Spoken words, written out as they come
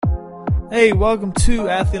Hey, welcome to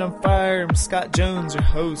Athlete on Fire. I'm Scott Jones, your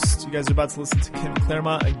host. You guys are about to listen to Kenton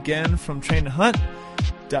Claremont again from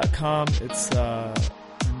traintohunt.com. It's a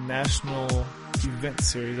national event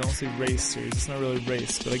series. I don't say race series. It's not really a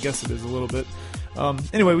race, but I guess it is a little bit.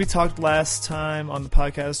 Anyway, we talked last time on the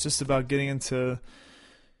podcast just about getting into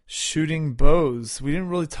shooting bows. We didn't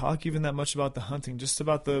really talk even that much about the hunting, just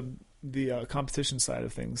about the competition side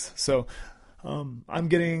of things. So my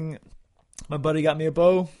buddy got me a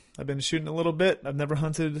bow. I've been shooting a little bit. I've never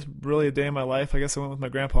hunted really a day in my life. I guess I went with my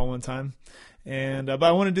grandpa one time, and but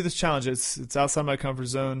I want to do this challenge. It's outside my comfort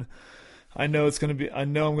zone. I know I'm going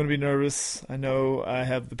to be nervous. I know I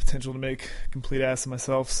have the potential to make a complete ass of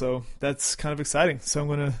myself. So that's kind of exciting. So I'm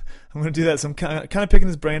going to do that. So I'm kind of picking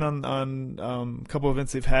his brain on a couple of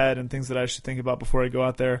events they've had and things that I should think about before I go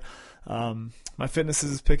out there. My fitness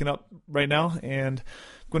is picking up right now, and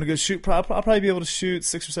I'm going to go shoot. I'll probably be able to shoot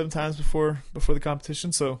 6 or 7 times before the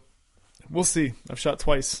competition. So we'll see. I've shot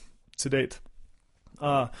twice to date.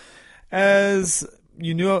 As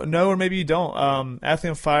you know, or maybe you don't,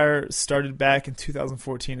 Athlete on Fire started back in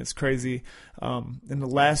 2014. It's crazy. In the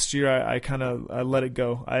last year, I let it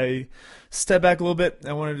go. I stepped back a little bit.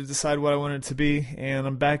 I wanted to decide what I wanted it to be, and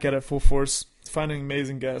I'm back at it full force, finding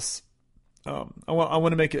amazing guests. I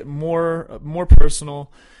want to make it more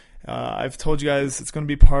personal. I've told you guys it's going to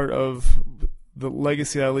be part of the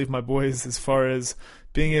legacy that I leave my boys as far as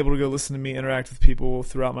being able to go listen to me interact with people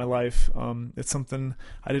throughout my life. It's something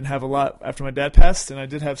I didn't have a lot after my dad passed, and I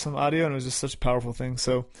did have some audio, and it was just such a powerful thing.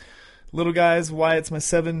 So little guys, Wyatt's my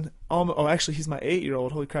 7, actually he's my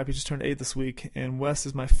 8-year-old. Holy crap, he just turned 8 this week. And Wes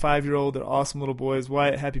is my 5-year-old. They're awesome little boys.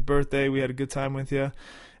 Wyatt, happy birthday. We had a good time with you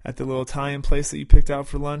at the little Italian place that you picked out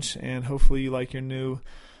for lunch, and hopefully you like your new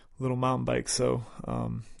little mountain bike. So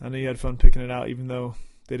I know you had fun picking it out, even though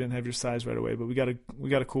they didn't have your size right away, but we got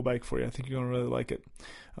a cool bike for you. I think you're gonna really like it.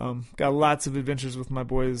 Got lots of adventures with my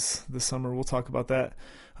boys this summer. We'll talk about that.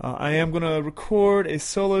 I am gonna record a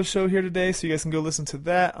solo show here today, so you guys can go listen to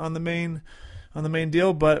that on the main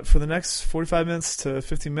deal. But for the next 45 minutes to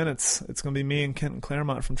 50 minutes, it's gonna be me and Kenton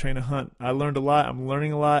Claremont from Train to Hunt. I learned a lot. I'm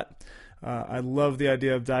learning a lot. I love the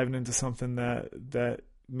idea of diving into something that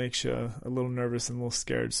makes you a little nervous and a little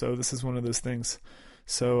scared. So this is one of those things.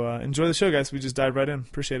 So enjoy the show, guys. We just dive right in.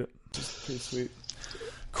 Appreciate it. Just pretty sweet.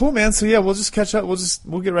 Cool, man. So yeah, we'll just catch up.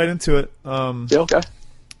 We'll get right into it. Yeah, okay.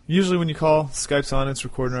 Usually when you call, Skype's on. It's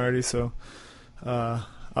recording already. So I'll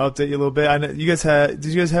update you a little bit. I know did you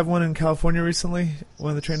guys have one in California recently? One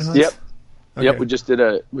of the train to hunts? Yep. Okay. Yep.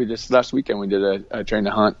 We just last weekend we did a train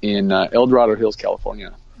to hunt in El Dorado Hills,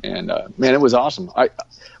 California, and man, it was awesome.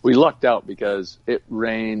 We lucked out because it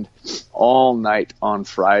rained all night on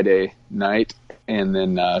Friday night. And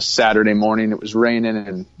then Saturday morning it was raining,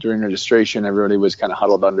 and during registration everybody was kind of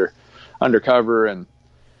huddled under cover. And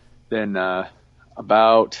then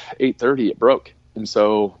about 8:30 it broke. And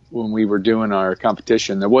so when we were doing our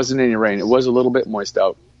competition, there wasn't any rain. It was a little bit moist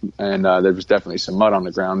out, and there was definitely some mud on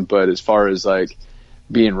the ground. But as far as like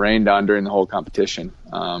being rained on during the whole competition,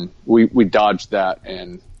 we dodged that.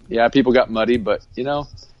 And yeah, people got muddy, but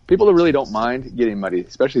people that really don't mind getting muddy,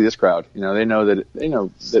 especially this crowd. They know that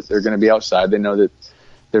they're going to be outside. They know that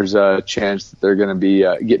there's a chance that they're going to be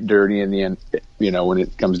get dirty in the end. When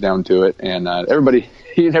it comes down to it. And everybody,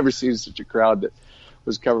 you never seen such a crowd that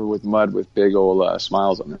was covered with mud with big old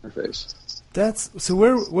smiles on their face. So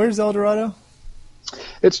where's El Dorado?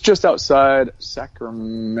 It's just outside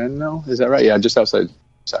Sacramento. Is that right? Yeah, just outside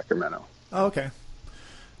Sacramento. Oh, okay.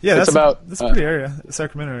 Yeah, that's a pretty area. The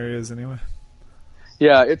Sacramento area is anyway.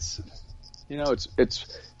 Yeah, it's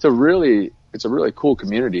a really cool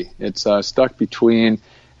community. It's stuck between.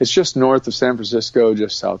 It's just north of San Francisco,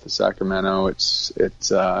 just south of Sacramento. It's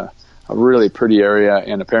a really pretty area,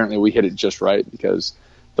 and apparently we hit it just right because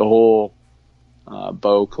the whole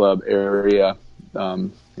bow club area, all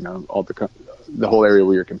the whole area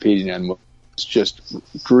we were competing in was just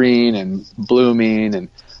green and blooming. And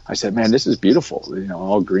I said, man, this is beautiful,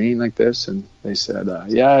 all green like this. And they said,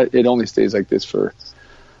 yeah, it only stays like this for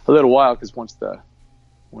a little while because once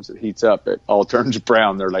it heats up, it all turns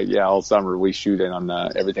brown. They're like, yeah, all summer we shoot in on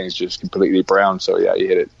everything's just completely brown. So yeah, you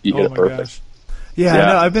hit it perfect. Gosh. Yeah, I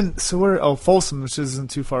know. I've been we're Folsom, which isn't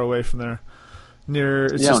too far away from there.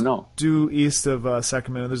 Due east of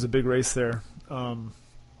Sacramento. There's a big race there.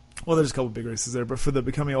 There's a couple big races there, but for the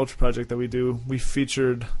Becoming Ultra project that we do, we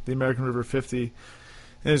featured the American River 50.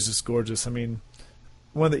 And it's just gorgeous. I mean,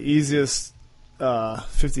 one of the easiest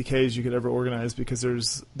 50Ks you could ever organize because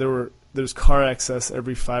there's car access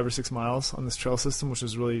every 5 or 6 miles on this trail system, which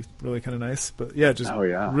is really, really kind of nice. But yeah, just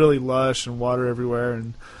really lush and water everywhere,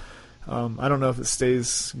 and I don't know if it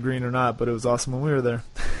stays green or not, but it was awesome when we were there.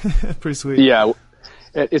 Pretty sweet. Yeah,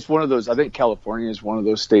 it's one of those. I think California is one of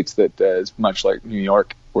those states that is much like New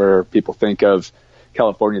York, where people think of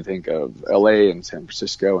California, think of LA and San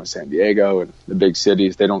Francisco and San Diego and the big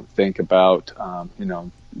cities. They don't think about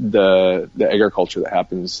the agriculture that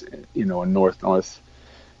happens in North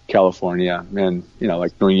California, and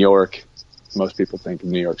like New York. Most people think of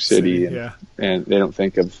New York City, and they don't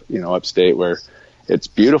think of upstate where it's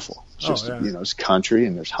beautiful. It's just it's country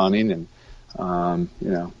and there's hunting and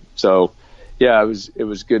so yeah, it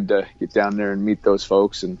was good to get down there and meet those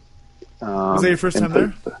folks. And was that your first time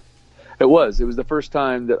there? It was the first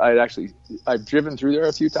time that I've driven through there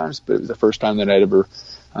a few times, but it was the first time that I'd ever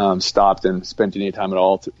stopped and spent any time at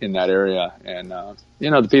all in that area. And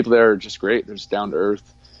the people there are just great. They're just down to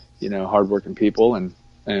earth, hardworking people, and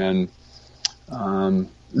they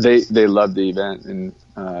love the event. And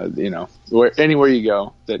anywhere you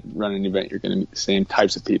go that run an event, you're going to meet the same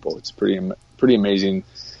types of people. It's pretty amazing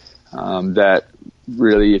that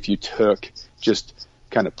really, if you took just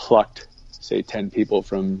kind of plucked, say, 10 people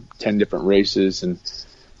from 10 different races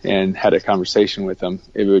and had a conversation with them,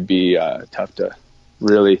 it would be tough to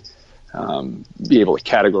really be able to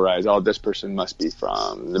categorize, oh, this person must be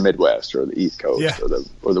from the Midwest or the East Coast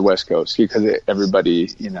or the West Coast, because everybody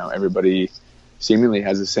seemingly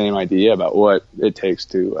has the same idea about what it takes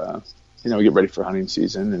to get ready for hunting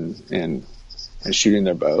season and shooting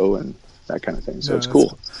their bow and that kind of thing. So it's cool.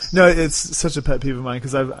 Cool. No, it's such a pet peeve of mine,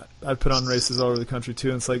 because I've put on races all over the country too,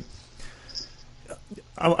 and it's like,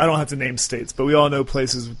 I don't have to name states, but we all know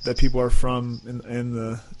places that people are from in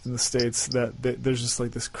the states that there's just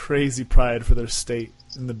like this crazy pride for their state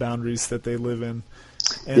and the boundaries that they live in.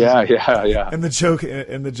 And, yeah. And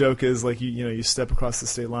the joke is like you step across the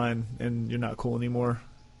state line and you're not cool anymore.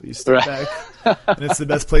 But you step back, and it's the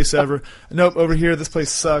best place ever. Nope, over here this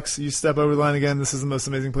place sucks. You step over the line again. This is the most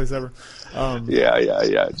amazing place ever. Yeah.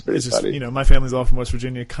 It's very funny. Just my family's all from West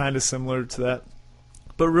Virginia, kind of similar to that.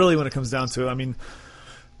 But really, when it comes down to it, I mean,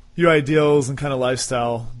 your ideals and kind of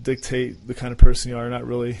lifestyle dictate the kind of person you are, not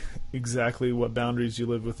really exactly what boundaries you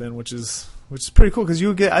live within, which is pretty cool, because you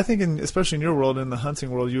would get, I think, especially in your world, in the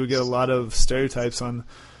hunting world, you would get a lot of stereotypes on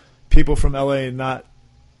people from LA not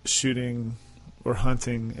shooting or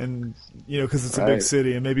hunting, and because it's a big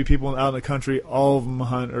city, and maybe people out in the country, all of them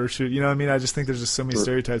hunt or shoot. I mean, I just think there's just so many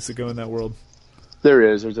stereotypes that go in that world.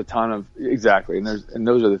 There's a ton of, exactly, and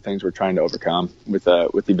those are the things we're trying to overcome with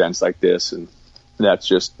events like this, and that's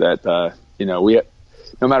just that we,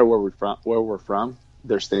 no matter where we're from,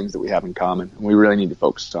 there's things that we have in common, and we really need to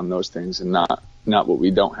focus on those things and not what we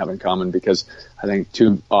don't have in common, because I think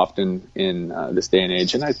too often in this day and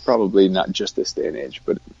age, and it's probably not just this day and age,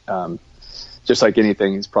 but just like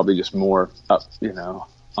anything, it's probably just more up,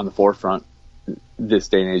 on the forefront this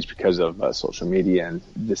day and age because of social media and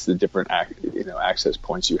the different access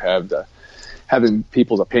points you have to having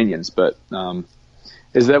people's opinions. But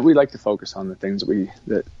is that we like to focus on the things that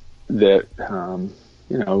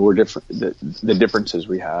we're different, the differences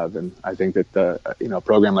we have. And I think that a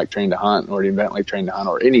program like Train to Hunt, or an event like Train to Hunt,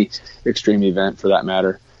 or any extreme event for that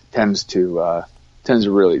matter, tends to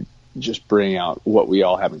really just bring out what we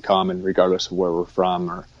all have in common, regardless of where we're from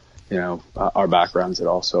or our backgrounds at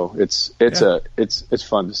all. So it's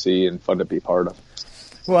fun to see and fun to be part of.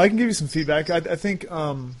 Well, I can give you some feedback. I think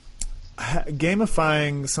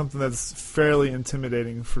gamifying something that's fairly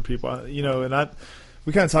intimidating for people, and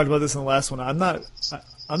we kind of talked about this in the last one. I'm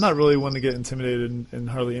not really one to get intimidated in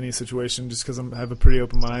hardly any situation, just because I have a pretty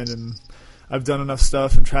open mind, and I've done enough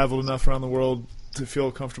stuff and traveled enough around the world to feel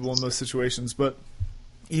comfortable in those situations. But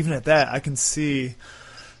even at that, I can see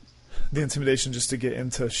the intimidation just to get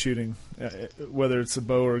into shooting, whether it's a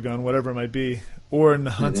bow or a gun, whatever it might be, or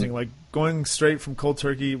into hunting. Mm-hmm. Like going straight from cold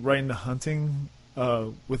turkey right into hunting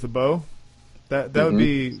with a bow, that would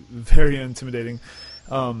be very intimidating.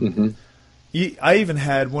 I even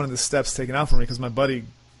had one of the steps taken out for me because my buddy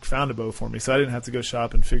found a bow for me, so I didn't have to go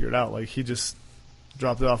shop and figure it out. Like, he just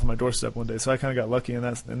dropped it off on my doorstep one day, so I kind of got lucky in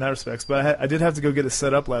that respect. But I did have to go get it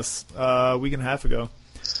set up last week and a half ago.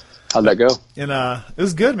 How'd that go? And it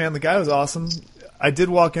was good, man. The guy was awesome. I did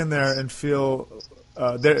walk in there and feel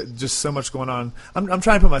there just so much going on. I'm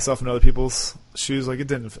trying to put myself in other people's shoes. Like, it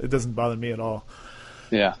doesn't bother me at all.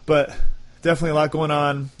 Yeah. But definitely a lot going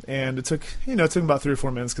on, and it took him about 3 or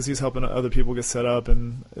 4 minutes because he's helping other people get set up,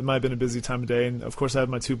 and it might have been a busy time of day. And of course, I have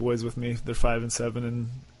my 2 boys with me. They're 5 and 7, and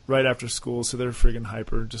right after school, so they're friggin'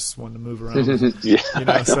 hyper, just wanting to move around. Yeah,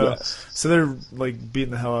 so they're like beating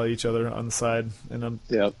the hell out of each other on the side, and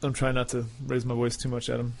I'm trying not to raise my voice too much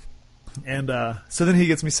at them. And so then he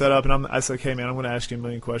gets me set up, and I said, "Okay, man, I'm going to ask you a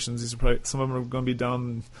million questions. These are probably, some of them are going to be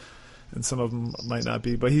dumb, and some of them might not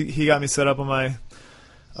be. But he got me set up on my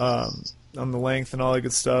on the length and all that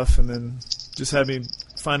good stuff, and then just had me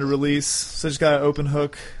find a release. So I just got an open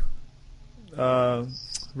hook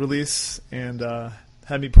release and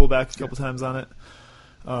had me pull back a couple times on it.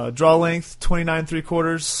 Draw length 29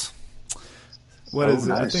 3/4. What is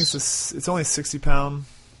it? I think it's only a 60-pound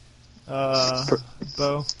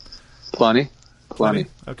bow. Plenty.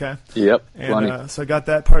 Okay. Yep. And so I got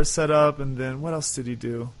that part set up, and then what else did he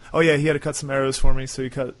do? Oh yeah, he had to cut some arrows for me. So he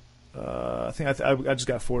cut. I think I just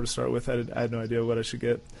got 4 to start with. I had no idea what I should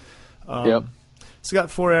get. Yep. So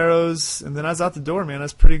got 4 arrows, and then I was out the door, man. I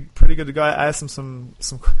was pretty good to go. I asked him some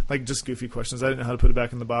like just goofy questions. I didn't know how to put it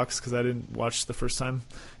back in the box because I didn't watch the first time.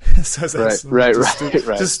 So I was asking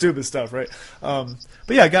just stupid stuff, right? But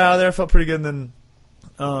yeah, I got out of there. I felt pretty good, and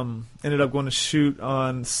then ended up going to shoot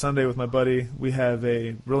on Sunday with my buddy. We have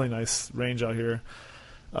a really nice range out here,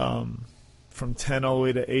 from 10 all the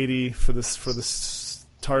way to 80 for this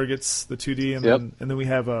targets, the 2D, and then we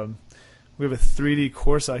have a 3D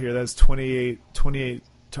course out here that has 28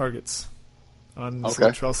 targets on this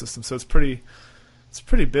little trail system. So it's pretty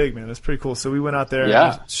big, man. It's pretty cool. So we went out there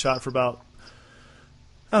and shot for about,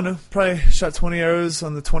 I don't know, probably shot 20 arrows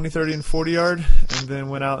on the 20, 30, and 40 yard, and then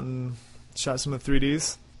went out and shot some of the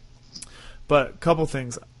 3Ds. But a couple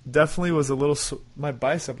things. Definitely was my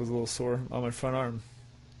bicep was a little sore on my front arm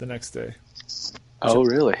the next day. Oh,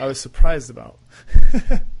 really? I was surprised about.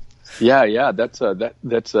 Yeah. That's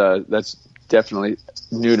definitely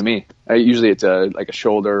new to me. Usually it's like a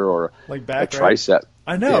shoulder or like back, a tricep. Right?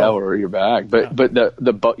 I know. Yeah, or your back.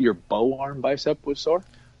 But your bow arm bicep was sore?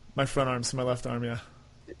 My front arm, so my left arm, yeah.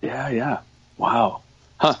 Yeah. Wow.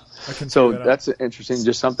 Huh. So that's interesting.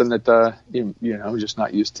 Just something that you know, just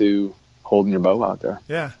not used to holding your bow out there.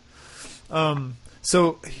 Yeah.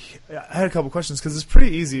 So I had a couple questions because it's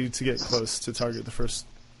pretty easy to get close to target the first,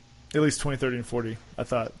 at least 20, 30, and 40. I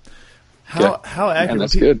thought. How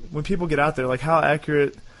accurate? When people get out there, like how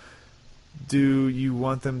accurate do you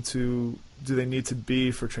want them to? Do they need to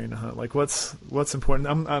be for train to hunt? Like what's important?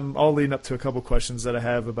 I'm all leading up to a couple questions that I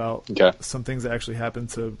have about some things that actually happen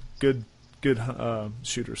to good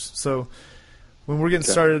shooters. So when we're getting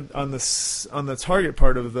started on the target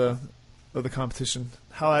part of the competition,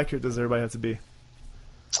 how accurate does everybody have to be?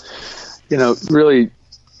 You know, really,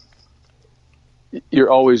 you're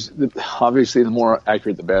always, obviously the more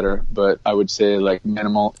accurate the better, but I would say like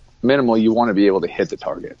minimal you want to be able to hit the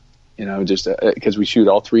target, you know, just because we shoot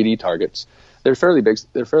all 3D targets. They're fairly big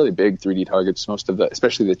 3D targets. Most of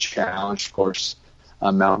especially the challenge course,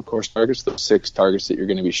 mountain course targets, those 6 targets that you're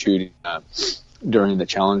going to be shooting during the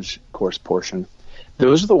challenge course portion.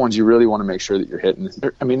 Those are the ones you really want to make sure that you're hitting.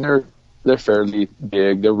 They're fairly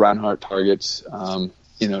big. They're Reinhardt targets.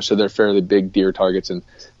 You know, so they're fairly big deer targets, and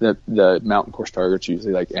the mountain course targets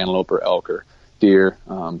usually like antelope or elk or deer.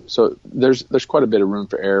 So there's quite a bit of room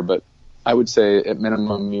for error, but I would say at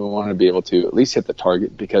minimum you want to be able to at least hit the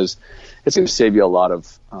target because it's going to save you a lot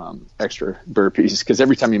of extra burpees. Because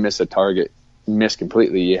every time you miss a target, miss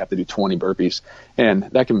completely, you have to do 20 burpees, and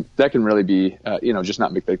that can really be you know, just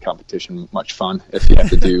not make the competition much fun if you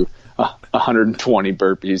have to do 120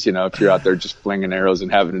 burpees. You know, if you're out there just flinging arrows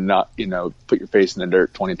and having to not, you know, put your face in the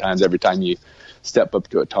dirt 20 times every time you step up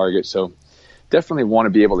to a target. So definitely want to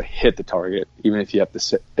be able to hit the target, even if you have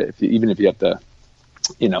to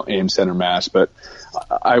you know, aim center mass. But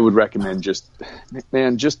I would recommend just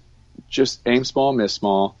aim small, miss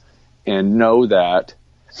small, and know that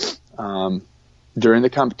during the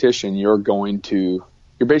competition you're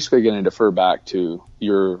basically going to defer back to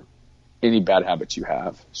any bad habits you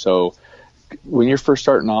have. So when you're first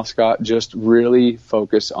starting off, Scott, just really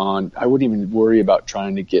focus on, I wouldn't even worry about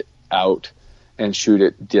trying to get out and shoot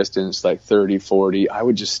at distance like 30, 40. I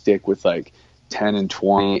would just stick with like 10 and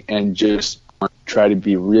 20 and just try to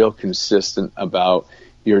be real consistent about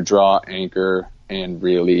your draw, anchor, and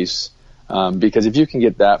release. Because if you can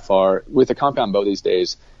get that far with a compound bow these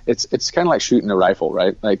days, it's kind of like shooting a rifle,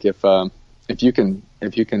 right? Like if you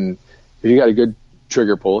got a good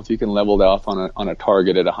trigger pull, if you can level it off on a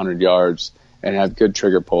target at 100 yards and have good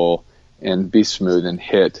trigger pull and be smooth and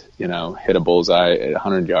hit a bullseye at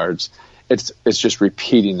 100 yards, it's just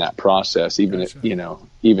repeating that process, even if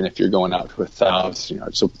you're going out to 1,000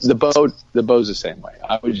 yards. So the bow's the same way.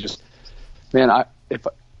 I would just,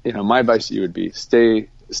 my advice to you would be stay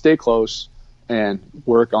close and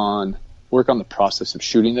work on the process of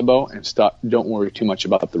shooting the bow and don't worry too much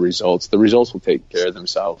about the results. The results will take care of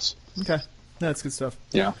themselves. Okay. That's good stuff.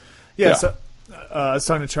 Yeah. So I was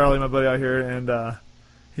talking to Charlie, my buddy out here, and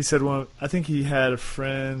He said I think he had a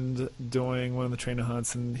friend doing one of the trainer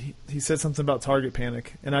hunts, and he said something about target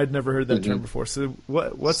panic, and I'd never heard that term before. So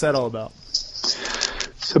what's that all about?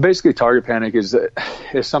 So basically, target panic is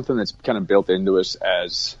something that's kind of built into us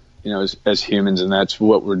as humans, and that's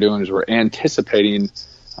what we're doing is we're anticipating,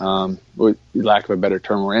 with lack of a better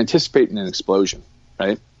term, we're anticipating an explosion,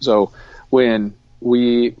 right? So when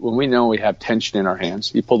we know we have tension in our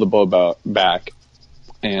hands, you pull the bow back,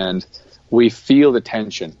 and we feel the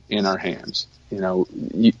tension in our hands.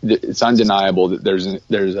 It's undeniable that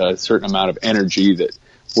there's a certain amount of energy that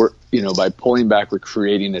we're, by pulling back, we're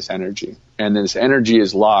creating this energy, and this energy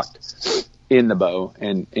is locked in the bow,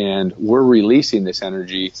 and we're releasing this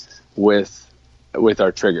energy with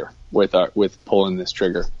our trigger, with pulling this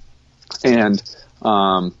trigger, and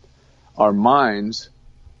our minds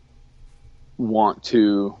want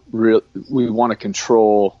to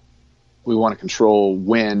control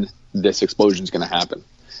when this explosion is going to happen.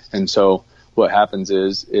 And so what happens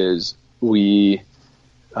is we,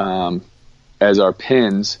 as our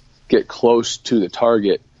pins get close to the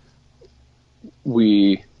target,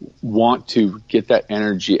 we want to get that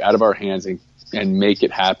energy out of our hands and make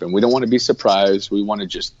it happen. We don't want to be surprised. We want to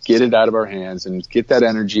just get it out of our hands and get that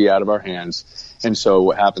energy out of our hands. And so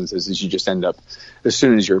what happens is you just end up, as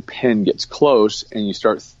soon as your pin gets close and you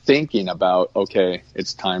start thinking about, okay,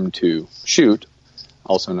 it's time to shoot,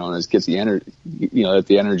 also known as get the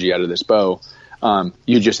energy out of this bow,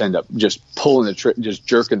 you just end up just pulling just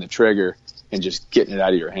jerking the trigger and just getting it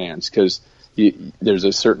out of your hands, because there's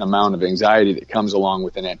a certain amount of anxiety that comes along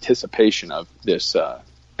with an anticipation of this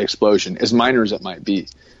explosion, as minor as it might be.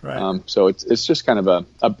 Right. So it's just kind of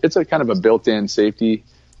a built-in safety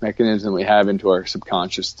mechanism we have into our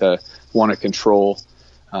subconscious to want to control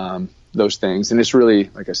those things, and it's really,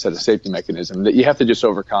 like I said, a safety mechanism that you have to just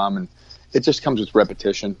overcome, and it just comes with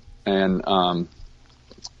repetition and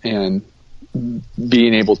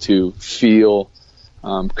being able to feel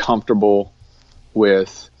comfortable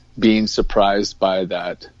with being surprised by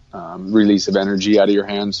that release of energy out of your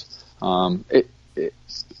hands. It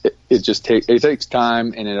takes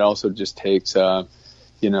time, and it also just takes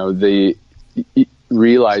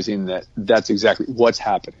realizing that that's exactly what's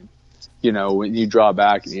happening. When you draw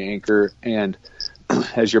back and you anchor, and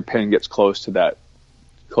as your pin gets close to that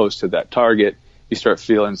target, you start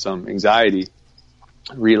feeling some anxiety.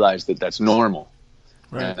 Realize that that's normal.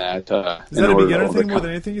 Right. And that, is that a beginner thing more than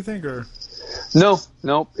anything, you think, or? No,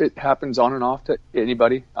 it happens on and off to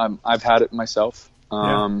anybody. I've had it myself.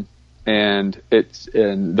 And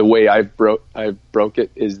the way I broke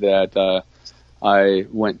it is that I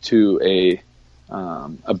went to a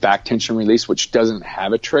back tension release, which doesn't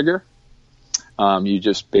have a trigger. You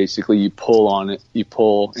just basically you pull on it, you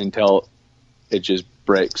pull until it just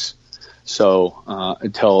breaks. So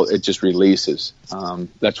until it just releases.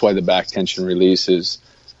 That's why the back tension release is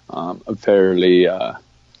a fairly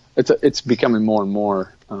it's becoming more and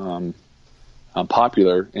more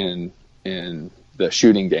popular in the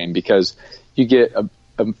shooting game, because you get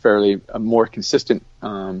a more consistent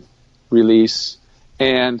release,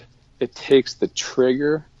 and it takes the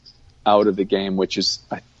trigger out of the game, which is,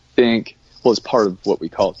 I think, it's part of what we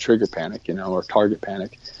call trigger panic, or target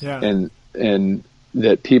panic. Yeah. And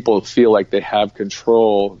that people feel like they have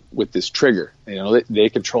control with this trigger. They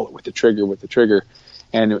control it with the trigger.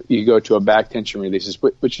 And you go to a back tension release,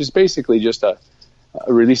 which is basically just a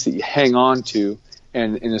release that you hang on to,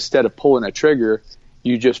 and instead of pulling a trigger,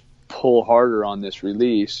 you just pull harder on this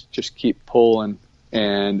release, just keep pulling,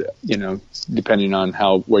 and depending on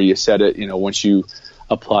where you set it, once you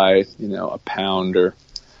apply a pound or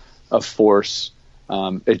a force,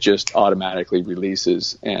 it just automatically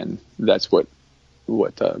releases, and that's what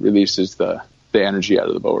releases the energy out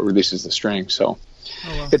of the bow. It releases the string. So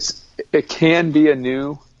it can be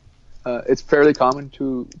it's fairly common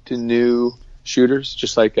to new shooters,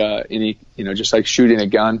 just like just like shooting a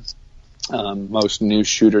gun. Most new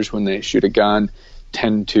shooters, when they shoot a gun,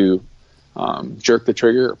 tend to jerk the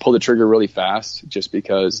trigger or pull the trigger really fast, just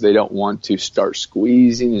because they don't want to start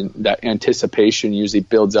squeezing, and that anticipation usually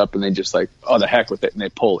builds up, and they just like, oh, the heck with it, and they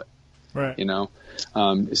pull it. Right.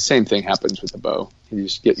 The same thing happens with the bow. You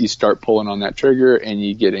start pulling on that trigger, and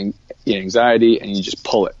you get anxiety, and you just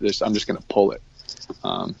pull it. I'm just going to pull it.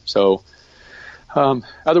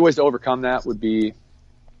 Other ways to overcome that would be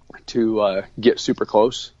to get super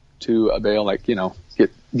close to a bail, like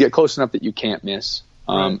get close enough that you can't miss.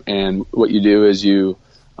 And what you do is you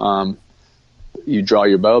draw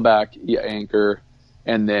your bow back, you anchor,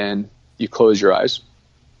 and then you close your eyes,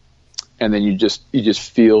 and then you just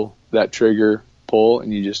feel that trigger pull,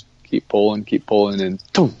 and you just keep pulling, and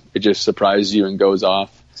boom, it just surprises you and goes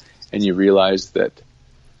off, and you realize that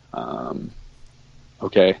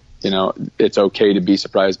Okay, it's okay to be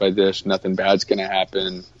surprised by this. Nothing bad's going to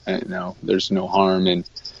happen. And, there's no harm, and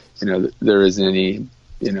there isn't any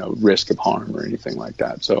risk of harm or anything like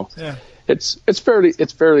that. So yeah, it's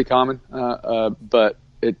fairly common, but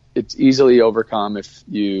it's easily overcome if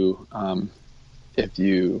you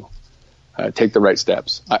take the right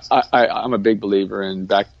steps. I'm a big believer in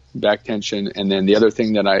back tension, and then the other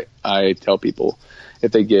thing that I tell people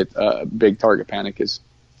if they get big target panic is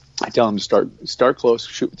I tell them to start close,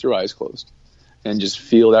 shoot with your eyes closed, and just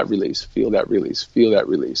feel that release,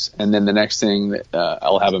 and then the next thing that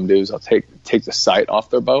I'll have them do is I'll take the sight off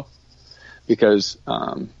their bow, because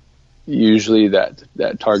usually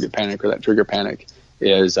that target panic or that trigger panic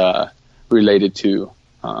is related to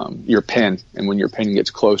your pin, and when your pin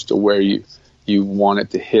gets close to where you want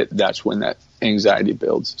it to hit, that's when that anxiety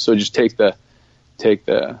builds. So just take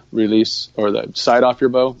the release or the sight off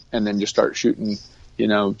your bow, and then just start shooting,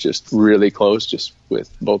 just really close, just with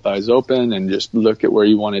both eyes open, and just look at where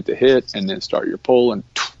you want it to hit, and then start your pull, and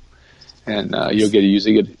you'll get a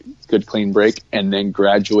usually good clean break, and then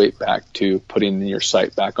graduate back to putting your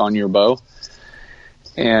sight back on your bow,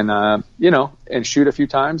 and and shoot a few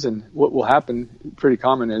times. And what will happen, pretty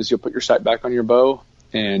common, is you'll put your sight back on your bow,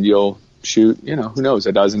 and you'll shoot, who knows,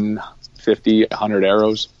 12, 50, 100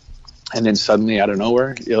 arrows, and then suddenly out of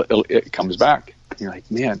nowhere it comes back. And you're like,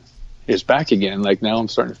 man, it's back again. Like, now I'm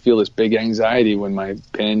starting to feel this big anxiety when my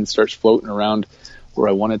pin starts floating around where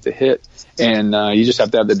I want it to hit. And you just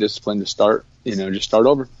have to have the discipline to start, just start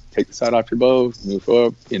over, take the sight off your bow, move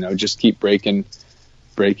up, just keep breaking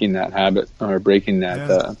that habit, or breaking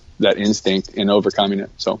that that instinct, and overcoming it.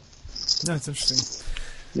 So that's interesting.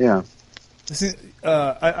 Yeah,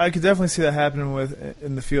 I could definitely see that happening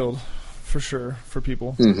in the field, for sure, for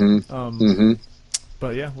people.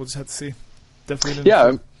 But yeah, we'll just have to see. Definitely.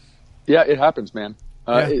 Yeah, it happens, man.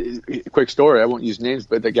 Quick story. I won't use names,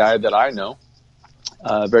 but the guy that I know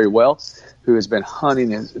very well, who has been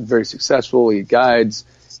hunting, and very successful. He guides.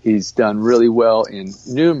 He's done really well in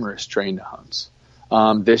numerous trained hunts.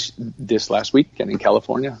 This last weekend in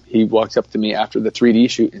California, he walks up to me after the 3D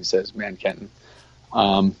shoot and says, "Man, Kenton,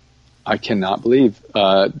 I cannot believe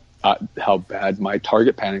how bad my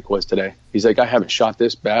target panic was today." He's like, "I haven't shot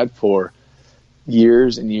this bad for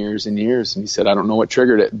years and years and years." And he said, "I don't know what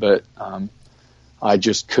triggered it, but I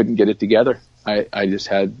just couldn't get it together. I just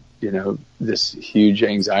had, this huge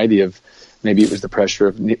anxiety of, maybe it was the pressure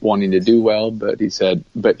of wanting to do well." But he said,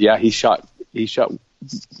 he shot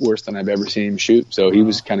worse than I've ever seen him shoot. So he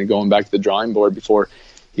was kind of going back to the drawing board before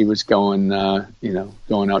he was going,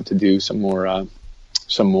 going out to do some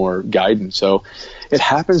more guidance. So it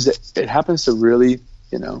happens to really,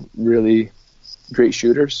 really great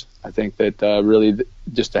shooters. I think that really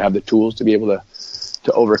just to have the tools to be able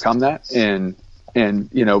to overcome that, and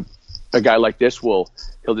a guy like this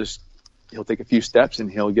he'll take a few steps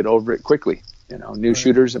and he'll get over it quickly. New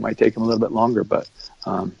shooters, it might take them a little bit longer, but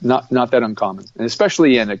not that uncommon, and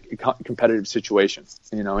especially in a competitive situation.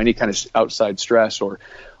 Any kind of outside stress or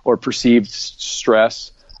perceived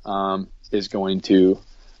stress is going to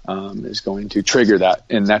trigger that,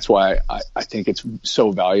 and that's why I think it's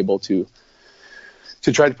so valuable to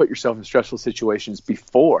try to put yourself in stressful situations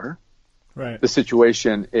before the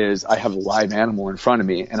situation is, I have a live animal in front of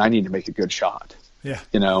me and I need to make a good shot. Yeah.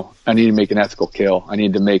 I need to make an ethical kill. I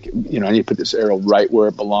need to make, I need to put this arrow right where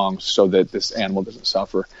it belongs so that this animal doesn't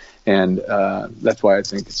suffer. And that's why I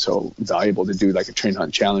think it's so valuable to do like a train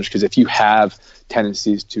hunt challenge, because if you have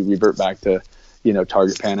tendencies to revert back to,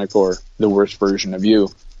 target panic or the worst version of you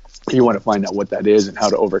want to find out what that is and how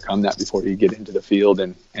to overcome that before you get into the field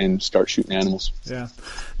and start shooting animals. Yeah.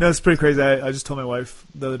 No, it's pretty crazy. I just told my wife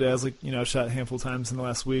the other day, I was like, I shot a handful of times in the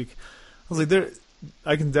last week. I was like,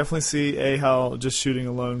 I can definitely see how just shooting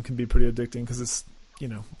alone can be pretty addicting, because it's,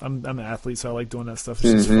 I'm an athlete, so I like doing that stuff.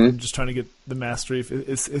 It's just fun, just trying to get the mastery.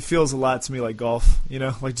 It feels a lot to me like golf,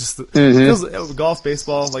 like just it feels golf,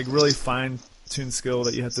 baseball, like really fine-tuned skill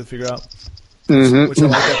that you have to figure out, which I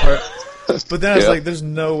like that part. But then I was like, there's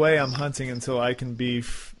no way I'm hunting until I can be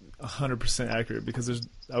 100% accurate, because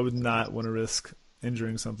I would not want to risk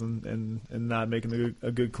injuring something and not making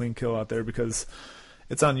a good clean kill out there, because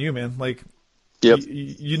it's on you, man. Like,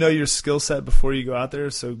 you know your skill set before you go out there,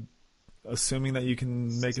 so assuming that you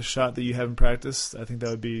can make a shot that you haven't practiced, I think that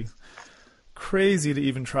would be crazy to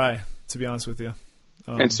even try, to be honest with you.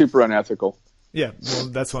 And super unethical. Yeah, well,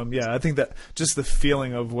 that's what I think that just the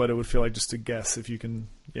feeling of what it would feel like just to guess if you can,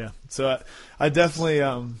 So I definitely,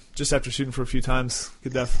 just after shooting for a few times,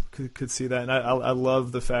 could see that. And I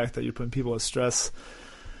love the fact that you're putting people at stress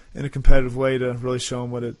in a competitive way to really show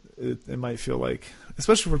them what it might feel like,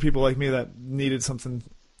 especially for people like me that needed something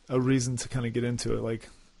a reason to kind of get into it. Like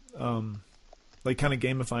kind of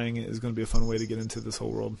gamifying it is going to be a fun way to get into this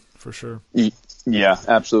whole world for sure. Yeah,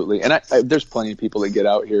 absolutely. And there's plenty of people that get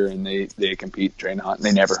out here and they compete, train to hunt, and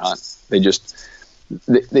they never hunt. They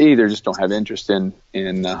either just don't have interest in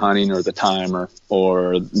hunting or the time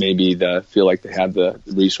or maybe feel like they have the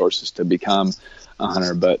resources to become a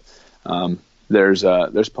hunter. But there's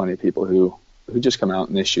plenty of people who just come out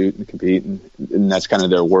and they shoot and compete, and that's kind of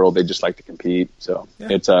their world. They just like to compete. So yeah.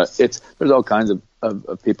 There's all kinds of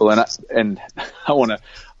people, and I want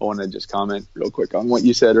to just comment real quick on what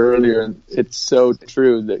you said earlier. And it's so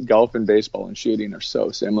true that golf and baseball and shooting are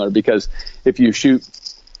so similar, because if you shoot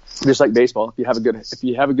just like baseball, if you have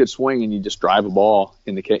a good swing and you just drive a ball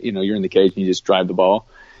in the cage, you're in the cage and you just drive the ball,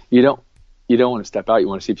 you don't want to step out. You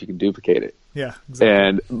want to see if you can duplicate it. Yeah,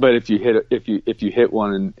 exactly. But if you hit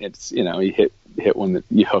one and it's, you hit one that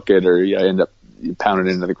you hook it or you end up you pound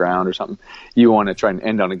it into the ground or something, you want to try and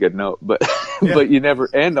end on a good note, but yeah. But you never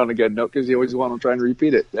end on a good note because you always want to try and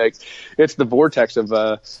repeat it. Like, it's the vortex of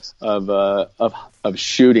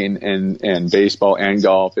shooting and baseball and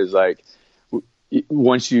golf is like,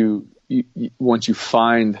 once you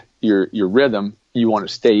find your rhythm, you want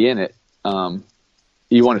to stay in it.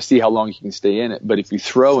 You want to see how long you can stay in it. But if you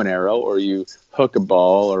throw an arrow or you hook a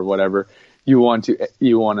ball or whatever, you want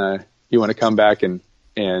to come back and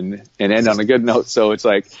end on a good note. So it's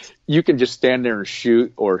like you can just stand there and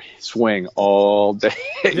shoot or swing all day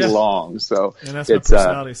long. So and that's my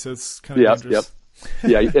personality. So it's kind of dangerous.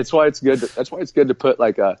 Yeah. That's why it's good. That's why it's good to put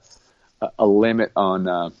like a limit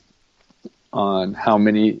on how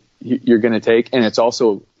many you're going to take. And it's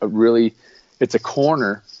also it's a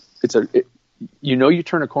corner. You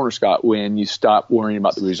turn a corner, Scott, when you stop worrying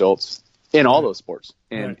about the results in all those sports,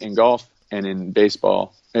 in golf and in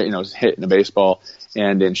baseball, hitting a baseball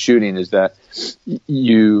and in shooting, is that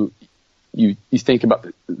you think about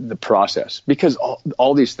the process, because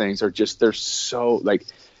all these things are they're so, like,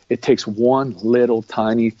 it takes one little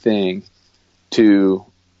tiny thing to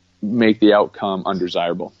make the outcome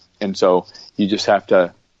undesirable. And so you just have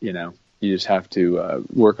to,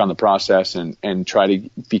 work on the process and try to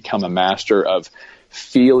become a master of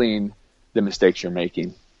feeling the mistakes you're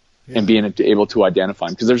making and being able to identify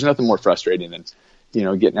them. Because there's nothing more frustrating than,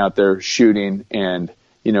 getting out there shooting and,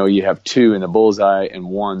 you have two in the bullseye and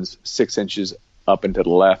one's 6 inches up and to the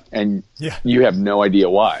left, and you have no idea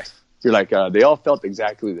why. You're like, they all felt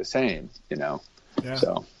exactly the same, Yeah.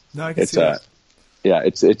 So no, I can see that. Yeah,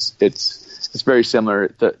 it's very similar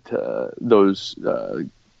to those,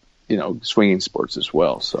 swinging sports as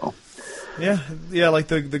well. So yeah, like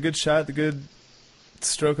the good shot, the good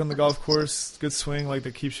stroke on the golf course, good swing, like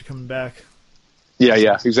that keeps you coming back.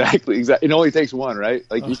 Yeah, exactly. It only takes one, right?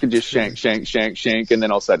 Like you can just shank, and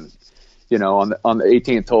then all of a sudden, on the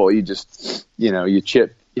 18th hole, you just, you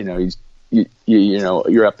chip,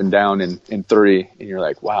 you're up and down in 3, and you're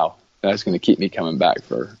like, wow, that's going to keep me coming back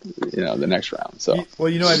for, the next round. So,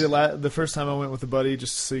 well, I did the first time I went with a buddy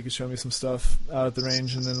just so you could show me some stuff out at the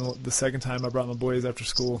range, and then the second time I brought my boys after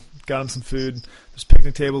school, got them some food. There's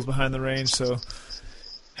picnic tables behind the range, so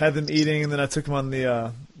had them eating, and then I took them on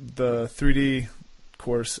the 3D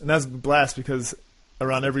course, and that's a blast because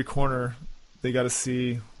around every corner they got to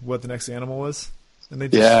see what the next animal was, and they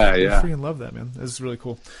just freaking love that, man. It's really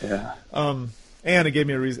cool. Yeah. And it gave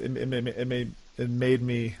me a reason. It made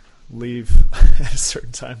me leave at a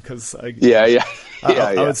certain time because I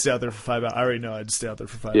would stay out there for 5 hours. I already know I'd stay out there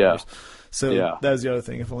for 5 hours. So that was the other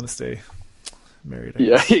thing. If I want to stay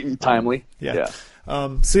married, timely. Yeah.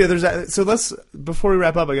 So there's that. So let's, before we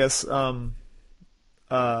wrap up, I guess.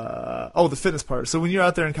 The fitness part. So when you're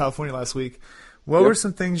out there in California last week, what were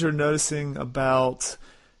some things you're noticing about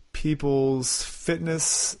people's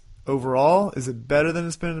fitness overall? Is it better than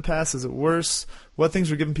it's been in the past? Is it worse? What things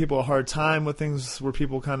were giving people a hard time? What things were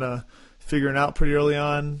people kind of figuring out pretty early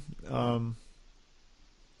on?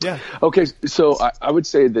 Okay, so I would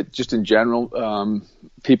say that just in general,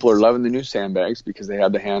 people are loving the new sandbags because they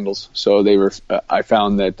have the handles. So they were. I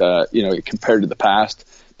found that compared to the past,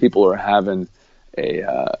 people are having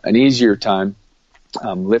an easier time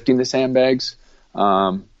lifting the sandbags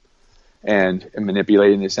and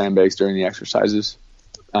manipulating the sandbags during the exercises.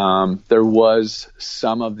 There was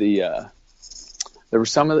some of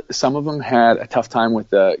them had a tough time with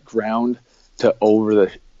the ground to over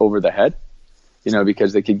the head,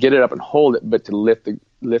 because they could get it up and hold it, but to lift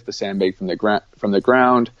the sandbag from the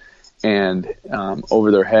ground and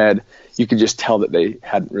over their head, you could just tell that they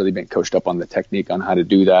hadn't really been coached up on the technique on how to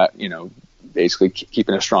do that. Basically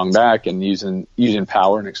keeping a strong back and using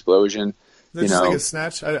power and explosion That's just like a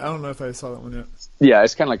snatch. I don't know if I saw that one yet. Yeah,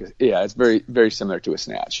 it's kind of like it's very, very similar to a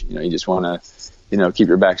snatch. You just want to, keep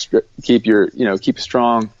your back, keep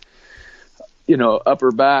strong,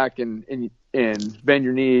 upper back and bend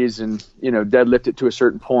your knees and, deadlift it to a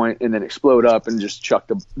certain point and then explode up and just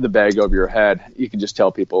chuck the bag over your head. You can just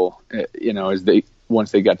tell people,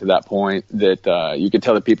 once they got to that point that, you could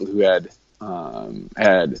tell the people who had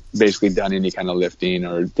basically done any kind of lifting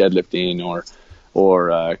or deadlifting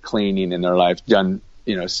or cleaning in their life, done,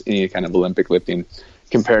 any kind of Olympic lifting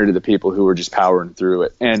compared to the people who were just powering through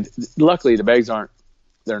it. And luckily the bags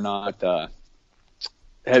they're not,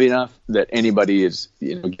 heavy enough that anybody is,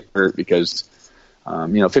 get hurt because,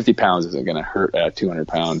 50 pounds isn't going to hurt a 200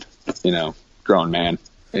 pound, grown man,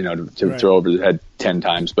 to right. throw over the head 10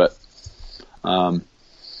 times. But,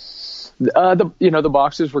 the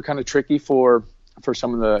boxes were kind of tricky for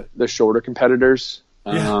some of the shorter competitors.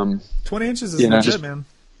 20 inches is legit, man.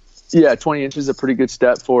 Yeah, 20 inches is a pretty good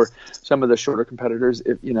step for some of the shorter competitors.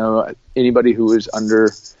 If, anybody who is under,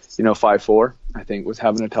 5'4", I think was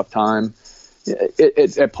having a tough time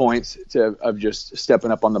at points of just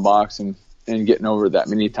stepping up on the box and getting over that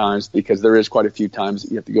many times, because there is quite a few times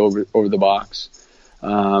that you have to go over the box.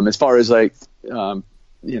 As far as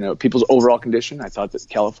people's overall condition, I thought that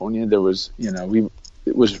California, there was,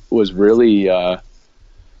 was really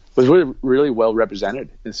well represented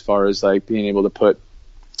as far as being able to put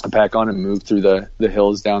a pack on and move through the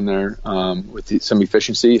hills down there with some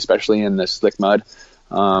efficiency, especially in the slick mud.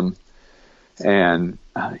 I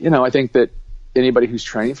think that anybody who's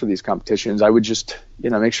training for these competitions, I would just,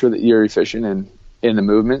 make sure that you're efficient in the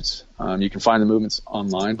movements. You can find the movements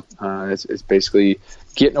online. It's basically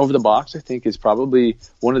getting over the box, I think, is probably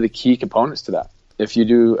one of the key components to that. If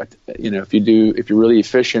you're really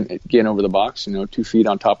efficient at getting over the box, 2 feet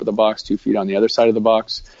on top of the box, 2 feet on the other side of the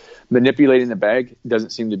box, manipulating the bag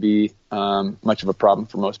doesn't seem to be much of a problem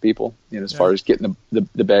for most people, as far as getting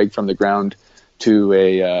the bag from the ground to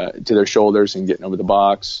their shoulders and getting over the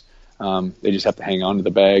box. They just have to hang on to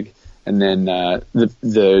the bag. And then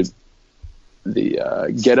the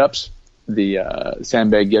get-ups, the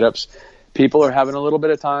sandbag get-ups, people are having a little bit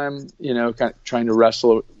of time, kind of trying to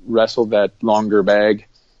wrestle that longer bag.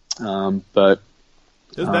 But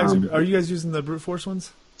those bags are you guys using the brute force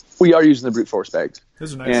ones? We are using the brute force bags.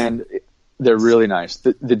 Those are nice. And they're really nice.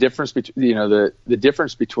 The difference between, the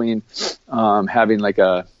difference between having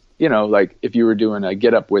if you were doing a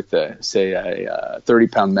get up with a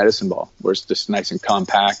 30-pound medicine ball, where it's just nice and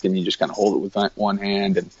compact and you just kind of hold it with one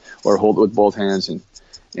hand or hold it with both hands and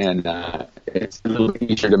it's a little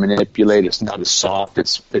easier to manipulate. It's not as soft.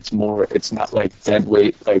 It's not like dead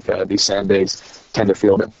weight like these sandbags tend to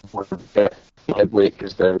feel a bit more dead weight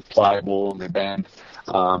because they're pliable and they bend.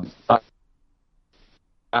 I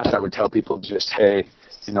would tell people just, hey,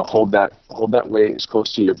 hold that weight as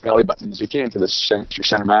close to your belly button as you can to your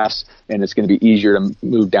center mass, and it's going to be easier to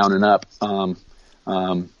move down and up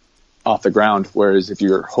off the ground. Whereas if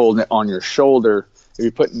you're holding it on your shoulder, if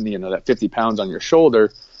you're putting that 50 pounds on your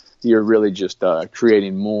shoulder, you're really just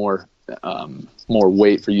creating more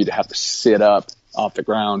weight for you to have to sit up off the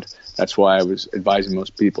ground. That's why I was advising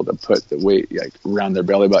most people to put the weight around their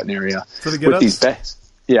belly button area for the get-ups.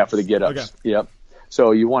 For the get-ups. Okay. Yep.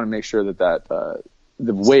 So you want to make sure that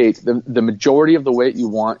the weight, the majority of the weight you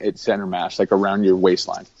want at center mass, around your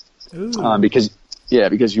waistline. Because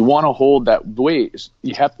you want to hold that weight.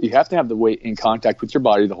 You have to have the weight in contact with your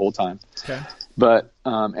body the whole time. Okay. But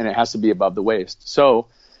and it has to be above the waist. So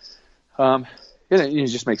it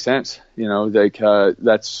just makes sense.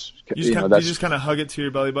 That's you just kind of hug it to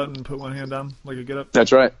your belly button and put one hand down like a get up.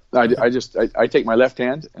 That's right. I take my left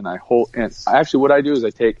hand and I hold, and actually what I do is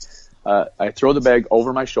I throw the bag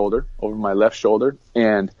over my shoulder, over my left shoulder,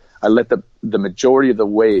 and I let the majority of the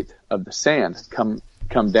weight of the sand come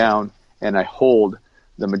down, and I hold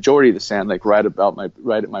the majority of the sand right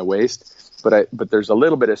at my waist. But there's a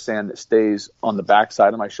little bit of sand that stays on the back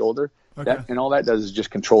side of my shoulder. Okay. And all that does is just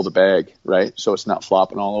control the bag, right? So it's not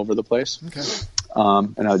flopping all over the place. Okay.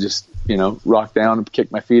 And I'll just, rock down and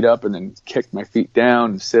kick my feet up and then kick my feet down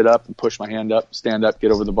and sit up and push my hand up, stand up, get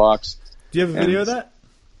over the box. Do you have a video of that?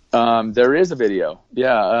 There is a video.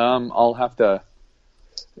 Yeah. I'll have to,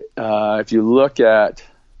 if you look at,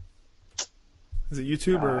 is it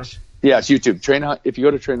YouTube or? Yeah, it's YouTube. Train Hunt. If you go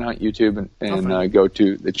to Train Hunt YouTube and go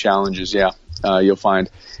to the challenges, you'll find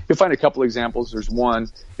a couple examples. There's one.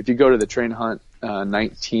 If you go to the Train Hunt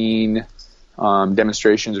 19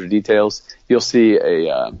 demonstrations or details, you'll see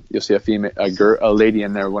a lady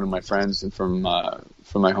in there, one of my friends and from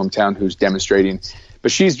my hometown, who's demonstrating.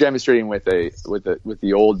 But she's demonstrating with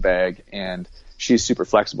the old bag, and she's super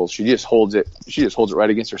flexible. She just holds it right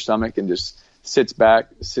against her stomach and just sits back,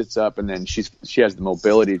 sits up, and then she has the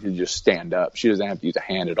mobility to just stand up. She doesn't have to use a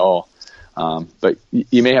hand at all. But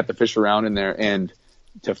you may have to fish around in there and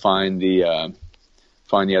to find the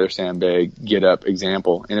other sandbag get up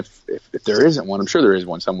example. And if there isn't one, I'm sure there is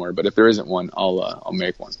one somewhere, but if there isn't one, I'll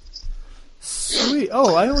make one. Sweet.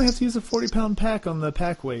 Oh, I only have to use a 40-pound pack on the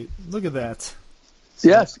pack weight. Look at that.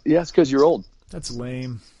 Yes, because you're old. That's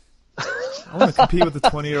lame. I want to compete with the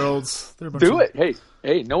 20-year-olds. Do it.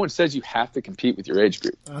 Hey, no one says you have to compete with your age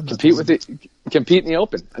group. Compete in the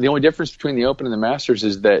Open. The only difference between the Open and the Masters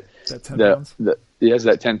is that 10 pounds?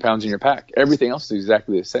 That 10 pounds in your pack. Everything else is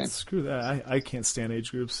exactly the same. Screw that. I can't stand age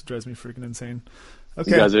groups. It drives me freaking insane.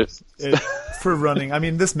 Okay. Does it? For running, I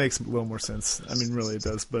mean, this makes a little more sense. I mean, really it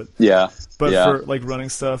does. But for like running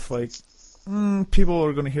stuff, like people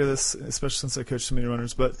are going to hear this, especially since I coach so many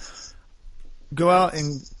runners, but go out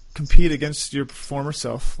and compete against your former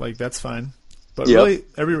self. Like, that's fine. But really,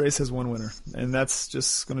 every race has one winner, and that's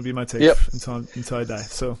just going to be my take until I die.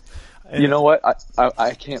 So, you know what?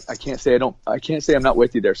 I can't say I'm not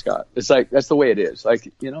with you there, Scott. It's like that's the way it is. Like,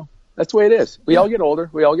 that's the way it is. We all get older,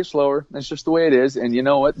 we all get slower. That's just the way it is. And you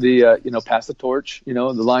know what? The pass the torch. The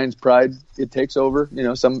Lion's pride, it takes over.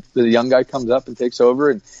 The young guy comes up and takes over,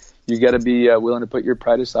 and you got to be willing to put your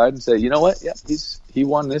pride aside and say, you know what? Yeah, he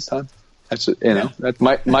won this time. That's that's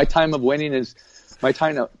my time of winning is my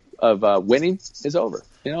time of winning is over.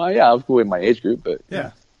 I'll go with my age group, but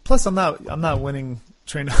yeah. Plus, I'm not winning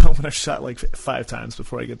trained when I shot like 5 times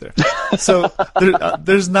before I get there. So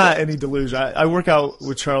there's not any delusion. I work out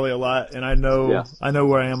with Charlie a lot, and I know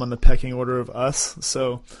where I am on the pecking order of us.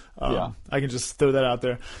 So I can just throw that out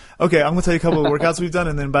there. Okay, I'm gonna tell you a couple of workouts we've done,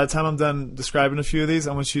 and then by the time I'm done describing a few of these,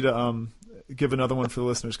 I want you to give another one for the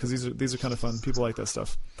listeners because these are kind of fun. People like that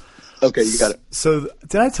stuff. Okay, you got it. So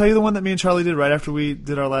did I tell you the one that me and Charlie did right after we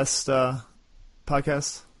did our last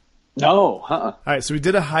podcast? No, All right, so we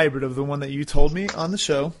did a hybrid of the one that you told me on the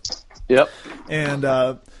show. Yep. And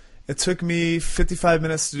it took me 55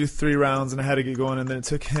 minutes to do 3 rounds, and I had to get going. And then it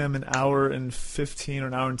took him an hour and 15 or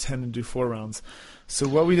an hour and 10 to do 4 rounds. So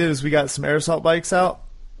what we did is we got some air assault bikes out.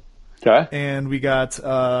 Okay. And we got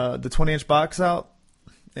the 20-inch box out.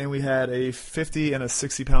 And we had a 50 and a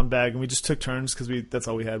 60-pound bag, and we just took turns because that's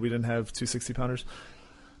all we had. We didn't have 2 60-pounders.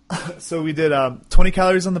 So we did 20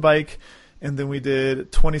 calories on the bike, and then we did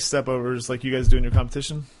 20 step-overs like you guys do in your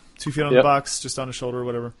competition. 2 feet on the box, just on a shoulder or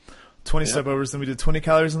whatever. 20 step-overs. Then we did 20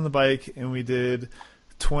 calories on the bike, and we did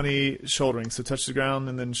 20 shouldering. So touch the ground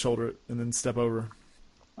and then shoulder it and then step over.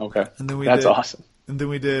 Okay. And then That's awesome. And then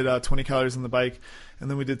we did 20 calories on the bike, and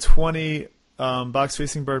then we did 20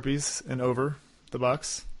 box-facing burpees and over the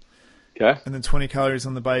box. Okay. And then 20 calories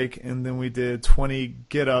on the bike, and then we did 20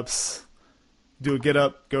 get-ups. Do a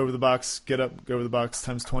get-up, go over the box, get up, go over the box,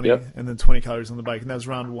 times 20, and then 20 calories on the bike. And that was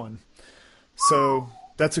round 1. So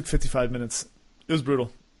that took 55 minutes. It was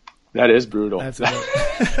brutal. That is brutal. I have to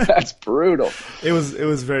admit. That's brutal. It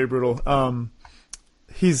was very brutal.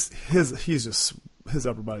 His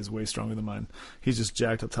upper body is way stronger than mine. He's just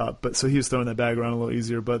jacked up top. But so he was throwing that bag around a little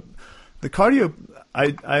easier, but the cardio,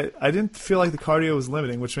 I didn't feel like the cardio was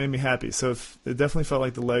limiting, which made me happy. So it definitely felt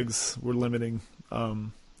like the legs were limiting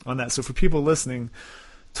on that. So for people listening,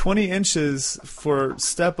 20 inches for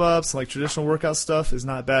step-ups, like traditional workout stuff, is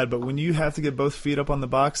not bad. But when you have to get both feet up on the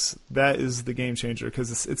box, that is the game changer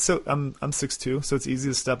because it's so I'm 6'2", so it's easy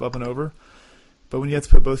to step up and over. But when you have to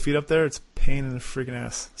put both feet up there, it's a pain in the freaking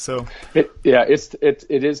ass. So it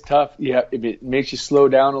is tough. Yeah, it makes you slow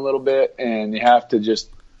down a little bit, and you have to just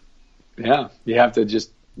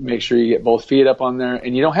make sure you get both feet up on there,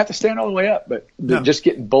 and you don't have to stand all the way up, but just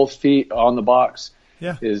getting both feet on the box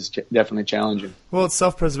is definitely challenging. Well, it's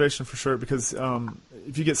self-preservation for sure because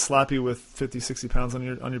if you get sloppy with 50, 60 pounds on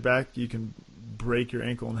your back, you can break your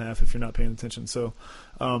ankle in half if you're not paying attention. So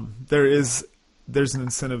there's an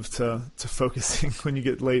incentive to focusing when you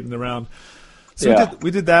get late in the round. So we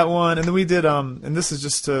did that one, and then we did and this is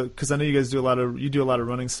just because I know you guys do a lot of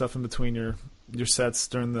running stuff in between your sets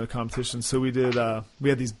during the competition. So we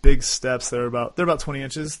had these big steps. They're about 20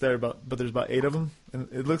 inches. But there's about 8 of them, and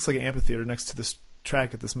it looks like an amphitheater next to this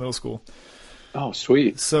track at this middle school. Oh,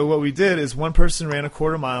 sweet. So what we did is one person ran a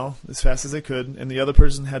quarter mile as fast as they could, and the other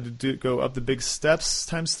person had to go up the big steps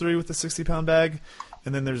times 3 with the 60-pound bag,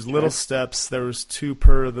 and then there's little steps. There was 2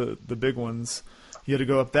 per the big ones. You had to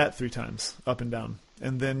go up that 3 times, up and down.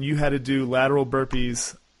 And then you had to do lateral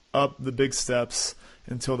burpees up the big steps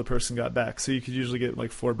until the person got back. So you could usually get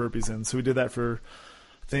like 4 burpees in. So we did that for,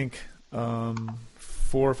 I think, 4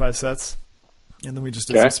 or 5 sets. And then we just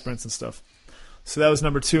did some sprints and stuff. So that was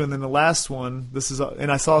number 2, and then the last one.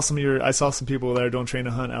 And I saw some people that are doing train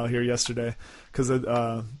to hunt out here yesterday because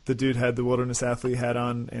the dude had the wilderness athlete hat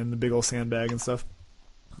on and the big old sandbag and stuff.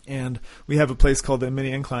 And we have a place called the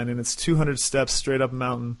Mini Incline, and it's 200 steps straight up a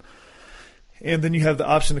mountain. And then you have the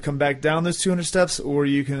option to come back down those 200 steps, or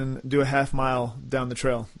you can do a half mile down the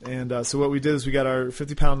trail. And so what we did is we got our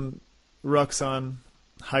 50-pound rucks on,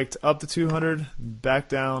 hiked up the 200, back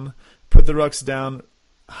down, put the rucks down,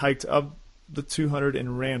 hiked up the 200,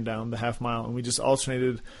 and ran down the half mile. And we just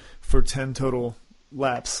alternated for 10 total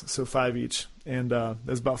laps, so 5 each. And it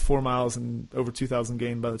was about 4 miles and over 2,000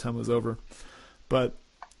 gained by the time it was over. But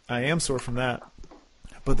I am sore from that.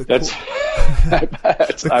 But I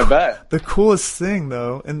bet. The coolest thing,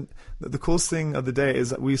 though, and the coolest thing of the day is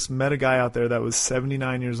that we met a guy out there that was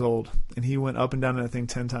 79 years old, and he went up and down that thing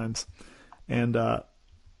 10 times. And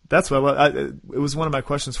that's what it was one of my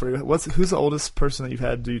questions for you. Who's the oldest person that you've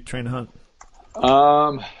had to train to hunt?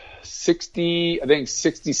 60. I think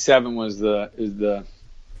 67 was the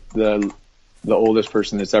oldest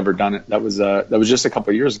person that's ever done it. That was just a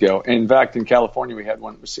couple of years ago. In fact, in California, we had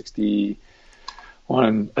one that was 61,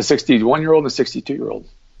 a 61-year-old and a 62-year-old.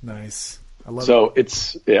 Nice. I love it. So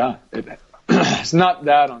it's not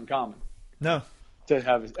that uncommon. No. To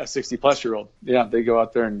have a 60-plus-year-old. Yeah, they go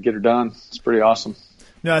out there and get her done. It's pretty awesome.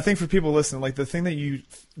 No, I think for people listening, like the thing that you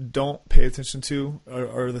don't pay attention to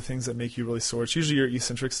are the things that make you really sore. It's usually your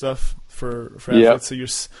eccentric stuff for athletes. Yep.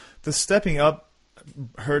 So the stepping up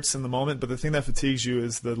hurts in the moment, but the thing that fatigues you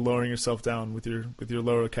is the lowering yourself down with your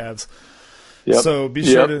lower calves. Yep. So be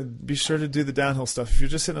sure to do the downhill stuff. If you're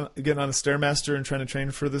just getting on a Stairmaster and trying to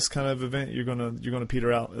train for this kind of event, you're gonna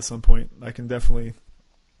peter out at some point. I can definitely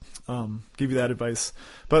give you that advice.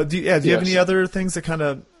 But do you have any other things that kind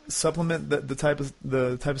of supplement the type of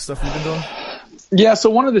stuff we've been doing? Yeah. So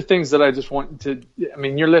one of the things that I just want to, I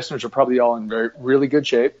mean, your listeners are probably all in really good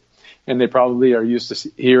shape, and they probably are used to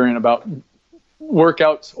hearing about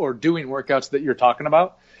workouts or doing workouts that you're talking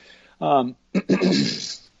about.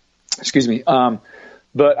 Excuse me.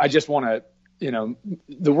 But I just want to,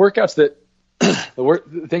 the workouts that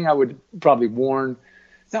the thing I would probably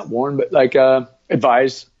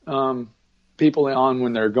advise people on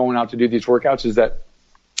when they're going out to do these workouts is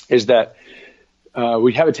that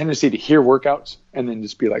we have a tendency to hear workouts and then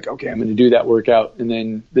just be like, okay, I'm going to do that workout. And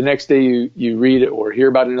then the next day you read it or hear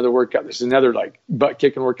about another workout. This is another like butt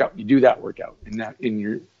kicking workout. You do that workout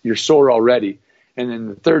and you're sore already. And then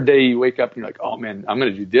the third day you wake up and you're like, oh man, I'm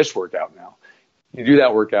going to do this workout now. You do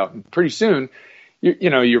that workout and pretty soon,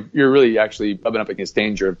 you're really actually bumping up against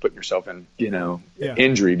danger of putting yourself in,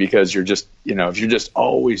 injury because you're just, if you're just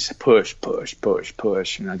always push.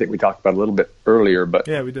 And I think we talked about it a little bit earlier, but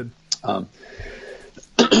yeah, we did.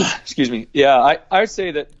 Excuse me. Yeah. I would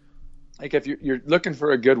say that like if you're looking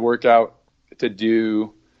for a good workout to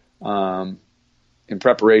do, in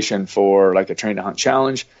preparation for like a train to hunt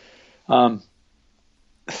challenge,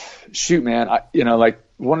 shoot, man, like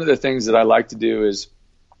one of the things that I like to do is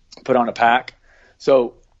put on a pack.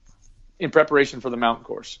 So in preparation for the mountain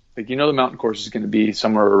course, like, the mountain course is going to be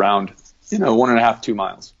somewhere around, 1.5, 2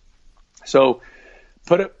 miles. So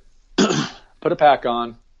put a pack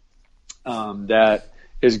on, that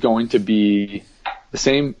is going to be the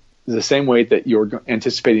same weight that you're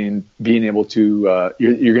anticipating being able to,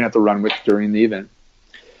 you're going to have to run with during the event.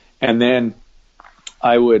 And then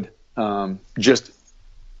I would, just,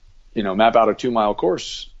 map out a 2 mile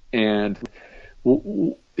course. And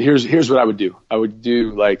here's what I would do. I would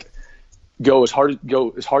do like go as hard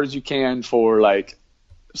as you can for like,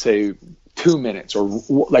 say 2 minutes or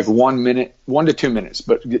like 1 minute, 1 to 2 minutes,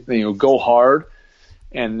 but go hard.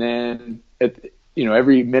 And then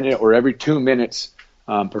every minute or every 2 minutes,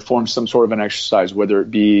 perform some sort of an exercise, whether it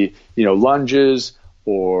be, lunges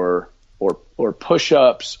or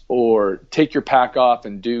push-ups, or take your pack off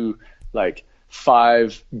and do like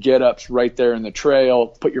 5 get-ups right there in the trail,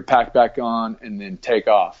 put your pack back on, and then take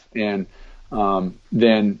off. And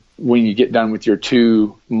then when you get done with your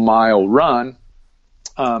 2 mile run,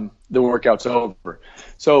 the workout's over.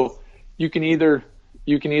 So you can either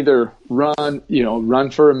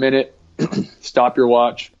run for a minute, stop your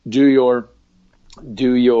watch, do your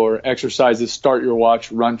exercises, start your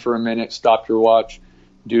watch, run for a minute, stop your watch,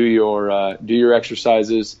 do your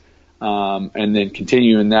exercises, and then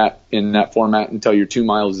continue in that format until your 2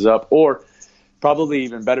 miles is up. Or probably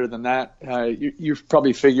even better than that, you're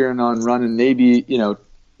probably figuring on running maybe,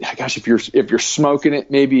 gosh, if you're smoking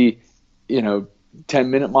it, maybe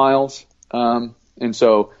 10-minute miles. And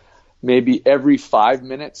so maybe every 5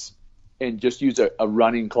 minutes, and just use a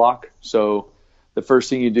running clock. So the first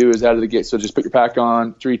thing you do is out of the gate. So just put your pack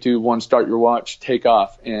on, 3, 2, 1, start your watch, take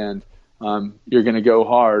off. And you're going to go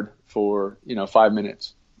hard for 5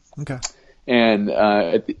 minutes. Okay. And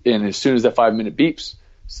as soon as that 5 minute beeps,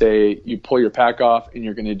 say you pull your pack off and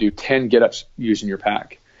you're going to do 10 get-ups using your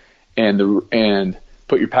pack, and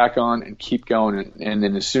put your pack on and keep going. And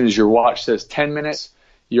then as soon as your watch says 10 minutes,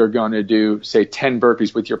 you're going to do, say, 10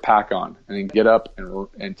 burpees with your pack on, and then get up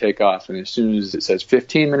and take off. And as soon as it says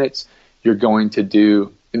 15 minutes, you're going to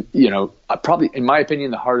do, probably, in my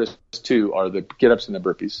opinion, the hardest two are the get-ups and the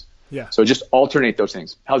burpees. Yeah. So just alternate those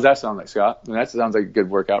things. How's that sound like, Scott? I mean, that sounds like a good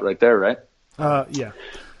workout right there, right? Yeah.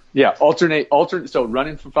 Yeah. Alternate. So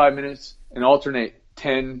running for 5 minutes and alternate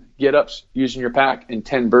 10 get-ups using your pack and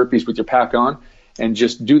 10 burpees with your pack on, and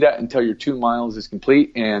just do that until your 2 miles is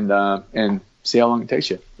complete, and see how long it takes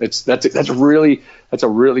you. That's a really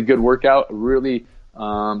good workout, a really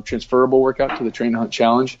transferable workout to the Train to Hunt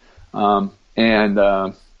Challenge. I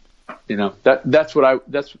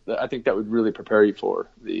think that would really prepare you for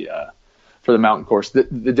the mountain course, the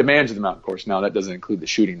demands of the mountain course. Now that doesn't include the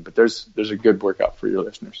shooting, but there's a good workout for your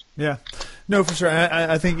listeners. Yeah, no, for sure.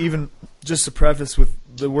 I think even just to preface with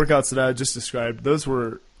the workouts that I just described, those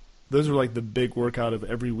were like the big workout of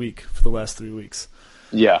every week for the last 3 weeks.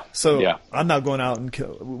 Yeah. So yeah. I'm not going out and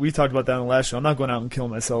kill. We talked about that in the last show. I'm not going out and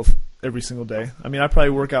killing myself every single day. I mean, I probably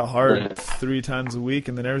work out hard 3 times a week,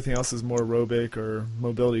 and then everything else is more aerobic or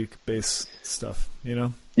mobility based stuff.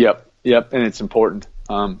 Yep. And it's important.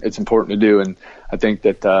 It's important to do. And I think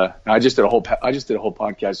that I just did a whole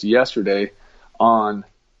podcast yesterday on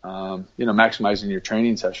maximizing your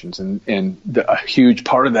training sessions, and a huge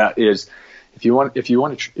part of that is if you want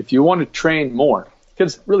to train more.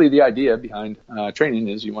 Because really the idea behind training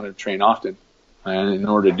is you want to train often. And in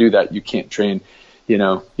order to do that, you can't train, you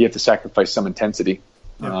have to sacrifice some intensity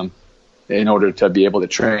in order to be able to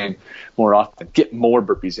train more often, get more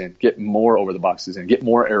burpees in, get more over the boxes in, get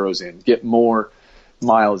more arrows in, get more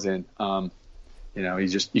miles in.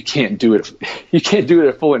 You can't do it. You can't do it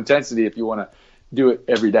at full intensity if you want to do it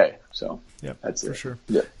every day. So yeah, that's for it. sure.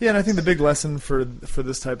 Yeah. Yeah, and I think the big lesson for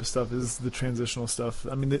this type of stuff is the transitional stuff.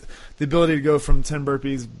 I mean, the ability to go from 10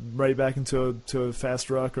 burpees right back into a fast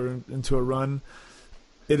ruck or into a run,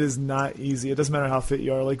 it is not easy. It doesn't matter how fit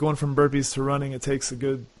you are. Like going from burpees to running, it takes a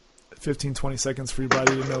good 15, 20 seconds for your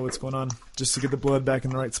body to know what's going on, just to get the blood back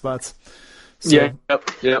in the right spots. So, yeah.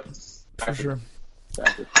 Yep. For sure.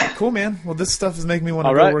 Exactly. Cool, man. Well, this stuff is making me want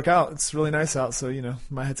to go work out. It's really nice out, so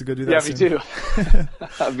might have to go do that. Yeah, soon. me too.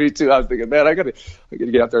 Me too. I was thinking, man, I gotta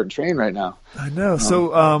get out there and train right now. I know.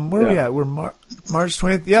 So, where are we at? We're March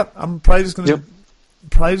 20th. Yep. I'm probably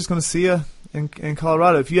just gonna see you in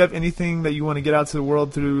Colorado. If you have anything that you want to get out to the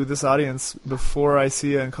world through this audience before I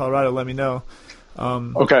see you in Colorado, let me know.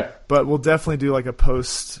 Okay. But we'll definitely do like a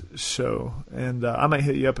post show, and I might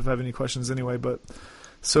hit you up if I have any questions anyway. But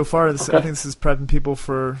so far, I think this is prepping people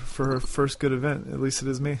for her first good event. At least it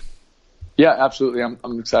is me. Yeah, absolutely. I'm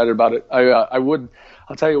excited about it.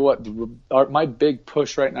 I'll tell you what. My big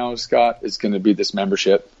push right now, Scott, is going to be this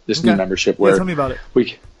membership. This new membership. Where tell me about it.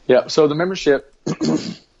 So the membership,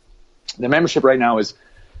 right now is,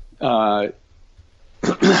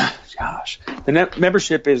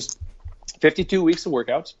 membership is 52 weeks of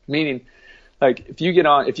workouts. Meaning, like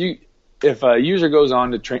if a user goes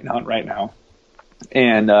on to Train to Hunt right now,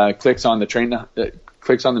 and clicks on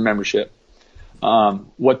the membership,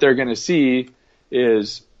 what they're going to see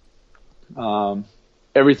is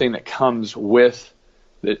everything that comes with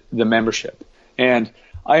the membership. And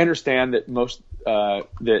I understand that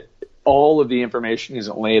that all of the information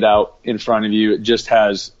isn't laid out in front of you. It just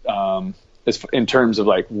has in terms of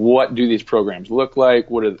like, what do these programs look like?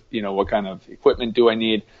 What kind of equipment do I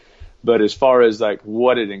need? But as far as like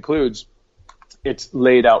what it includes, it's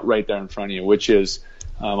laid out right there in front of you, which is,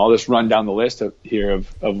 I'll just run down the list of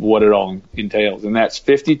what it all entails. And that's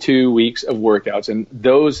 52 weeks of workouts. And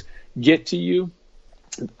those get to you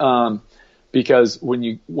because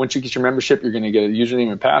once you get your membership, you're going to get a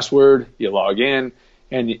username and password. You log in,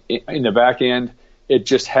 and in the back end, it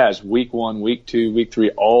just has week 1, week 2, week 3,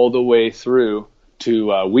 all the way through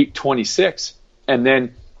to week 26. And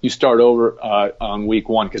then you start over on week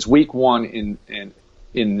 1, because week 1 in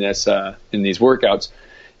these workouts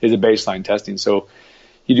is a baseline testing. So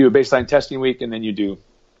you do a baseline testing week, and then you do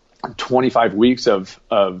 25 weeks of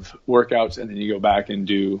workouts, and then you go back and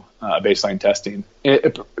do baseline testing.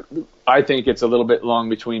 I think it's a little bit long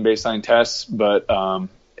between baseline tests, but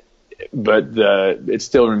it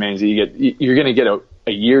still remains. You're going to get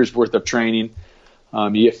a year's worth of training.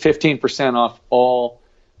 You get 15% off all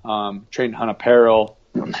Train to Hunt apparel.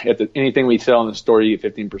 Anything we sell in the store, you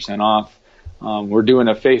get 15% off. We're doing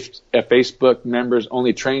a Facebook members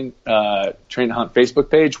only Train to Hunt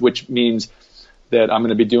Facebook page, which means that I'm going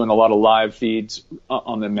to be doing a lot of live feeds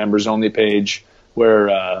on the members only page where,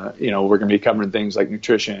 we're going to be covering things like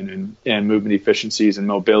nutrition and movement efficiencies and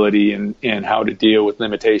mobility and how to deal with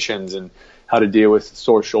limitations and how to deal with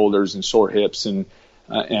sore shoulders and sore hips and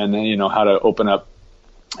then, how to open up,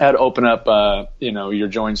 your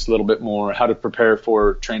joints a little bit more, how to prepare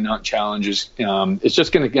for train hunt challenges. It's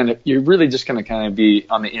just you're really just going to kind of be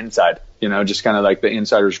on the inside, just kind of like the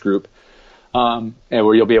insiders group. And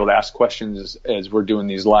where you'll be able to ask questions as we're doing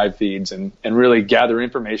these live feeds and really gather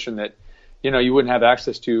information that, you wouldn't have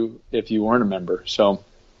access to if you weren't a member. So,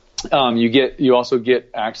 you also get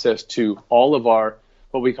access to all of our,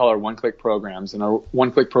 what we call our one-click programs. And our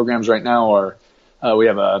one-click programs right now are, we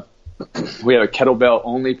have a kettlebell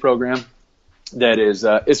only program that is,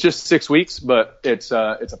 it's just 6 weeks, but it's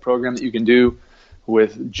a program that you can do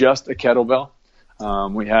with just a kettlebell.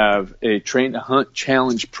 We have a train to hunt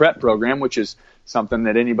challenge prep program, which is something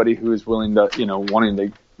that anybody who is willing to, wanting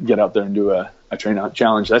to get out there and do a train to hunt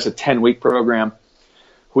challenge. That's a 10-week program.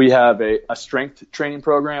 We have a strength training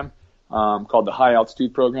program called the high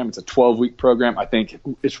altitude program. It's a 12-week program. I think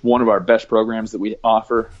it's one of our best programs that we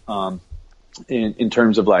offer in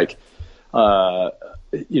terms of like,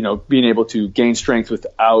 being able to gain strength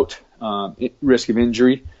without risk of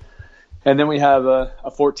injury. And then we have a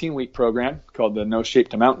 14-week program called the No Shape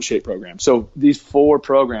to Mountain Shape program. So these 4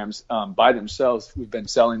 programs by themselves, we've been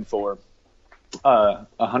selling for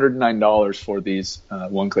 $109 for these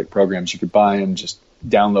one-click programs. You could buy them, just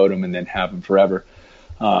download them, and then have them forever.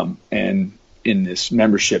 And in this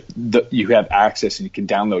membership, you have access and you can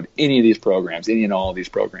download any of these programs, any and all of these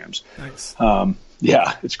programs. Nice.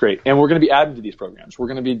 Yeah, it's great. And we're going to be adding to these programs. We're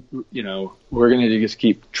going to be, we're going to just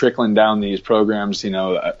keep trickling down these programs,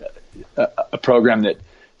 a program that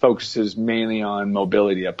focuses mainly on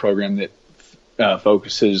mobility, a program that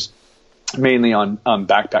focuses mainly on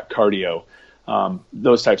backpack cardio,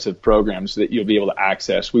 those types of programs that you'll be able to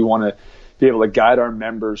access. We want to be able to guide our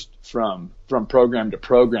members from program to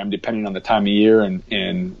program, depending on the time of year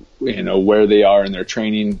and where they are in their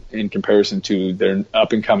training in comparison to their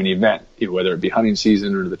up and coming event, whether it be hunting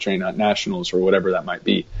season or the Train Hunt Nationals or whatever that might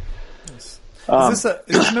be. Nice. Is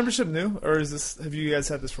this membership new, or have you guys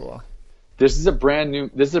had this for a while? This is a brand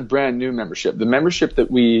new membership. The membership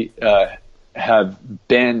that we have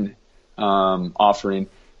been offering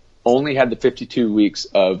only had the 52 weeks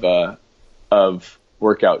of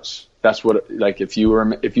workouts. That's what, like, if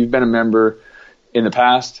you've been a member in the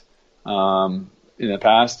past,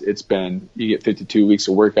 it's been, you get 52 weeks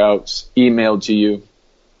of workouts emailed to you.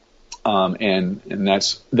 And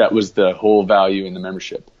that was the whole value in the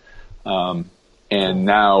membership. And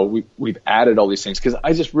now we've added all these things, because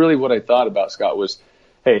what I thought about, Scott, was,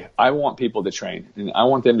 hey, I want people to train, and I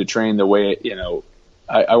want them to train the way,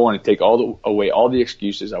 I want to take away all the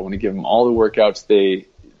excuses. I want to give them all the workouts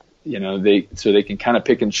so they can kind of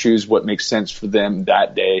pick and choose what makes sense for them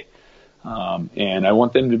that day. And I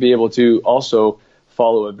want them to be able to also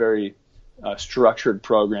follow a very structured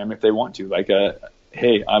program if they want to. Like,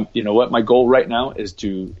 hey, my goal right now is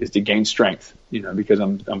to gain strength, because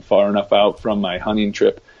I'm far enough out from my hunting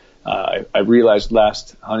trip. I realized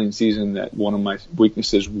last hunting season that one of my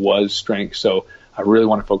weaknesses was strength. So I really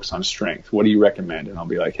want to focus on strength. What do you recommend? And I'll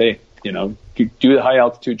be like, hey, do the high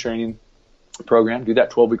altitude training program, do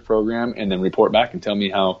that 12-week program, and then report back and tell me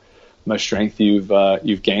how much strength you've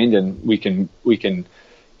gained, and we can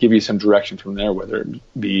give you some direction from there, whether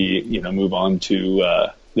it be move on to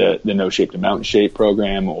the No Shape to Mountain Shape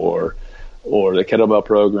program or the kettlebell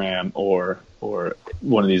program or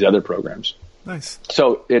one of these other programs. Nice.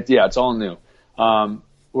 So it's all new.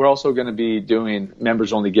 We're also going to be doing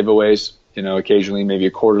members only giveaways, occasionally, maybe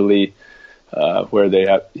a quarterly, where they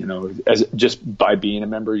have, as just by being a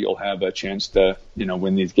member, you'll have a chance to,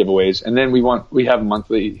 win these giveaways. And then we have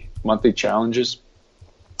monthly challenges,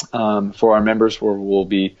 for our members, where we'll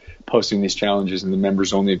be posting these challenges in the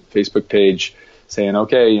members only Facebook page, saying,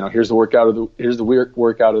 okay, here's the workout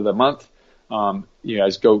of the month. You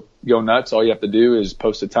guys go nuts. All you have to do is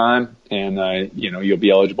post a time, and you'll be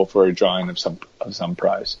eligible for a drawing of some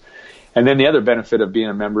prize. And then the other benefit of being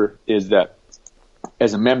a member is that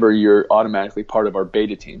as a member, you're automatically part of our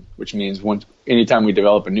beta team, which means anytime we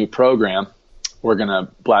develop a new program, we're going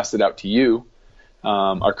to blast it out to you,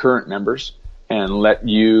 our current members, and let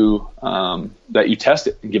you test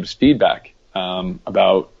it and give us feedback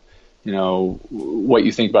about what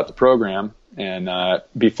you think about the program, and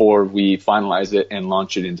before we finalize it and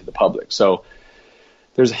launch it into the public. So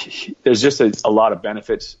there's just a lot of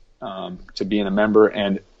benefits to being a member,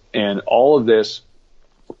 and all of this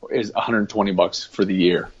is $120 for the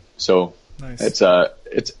year. So Nice. I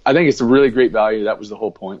think it's a really great value. That was the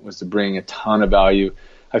whole point, was to bring a ton of value.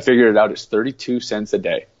 I figured it out. It's 32 cents a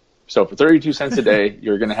day. So for 32 cents a day,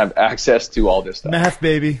 you're going to have access to all this stuff. Math,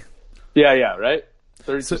 baby. Yeah, right?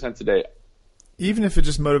 32 cents a day. Even if it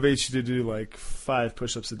just motivates you to do like 5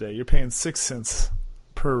 push-ups a day, you're paying 6 cents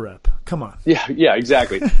per rep. Come on. Yeah,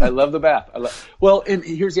 exactly. I love the math. Well, and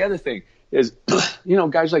here's the other thing is,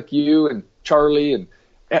 guys like you and Charlie and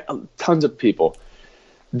tons of people,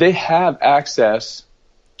 they have access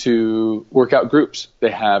to workout groups.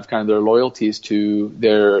 They have kind of their loyalties to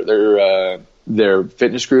their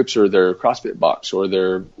fitness groups or their CrossFit box or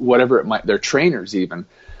their whatever it might, their trainers even.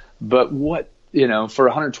 But for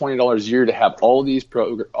 $120 a year to have all these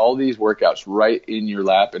workouts right in your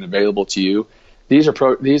lap and available to you, these are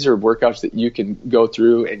workouts that you can go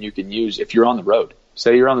through and you can use if you're on the road.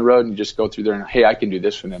 Say you're on the road and you just go through there and, hey, I can do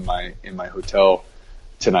this one in my hotel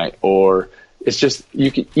tonight. Or it's just,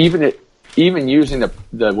 you can even using the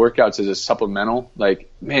workouts as a supplemental, like,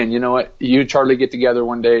 man, you know what? You and Charlie get together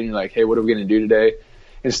one day and you're like, hey, what are we going to do today?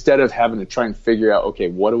 Instead of having to try and figure out, okay,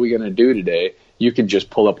 what are we going to do today? You can just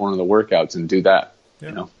pull up one of the workouts and do that.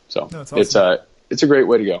 Yeah. So no, it's awesome. It's a great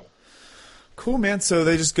way to go. Cool, man. So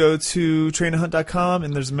they just go to trainthehunt.com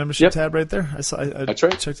and there's a membership tab right there. I That's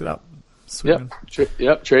right. checked it out. Sweet,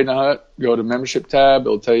 Yep. Train the Hunt. Go to membership tab.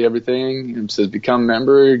 It'll tell you everything. It says become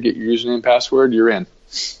member. Get your username and password. You're in.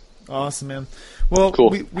 Awesome, man. Well,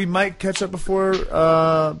 cool. we might catch up before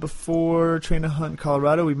Train to Hunt in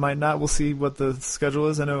Colorado. We might not. We'll see what the schedule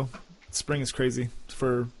is. I know spring is crazy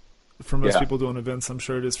for most people doing events. I'm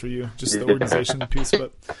sure it is for you, just the organization piece.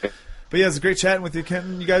 But yeah, it's great chatting with you,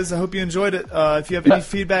 Kenton. You guys, I hope you enjoyed it. If you have any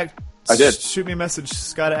feedback, I did. Shoot me a message,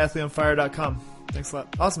 scott@athleteonfire.com. Thanks a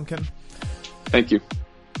lot. Awesome, Kenton. Thank you.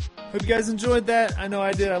 Hope you guys enjoyed that. I know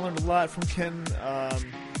I did. I learned a lot from Kenton.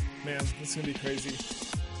 Man, this is going to be crazy.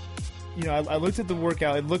 I looked at the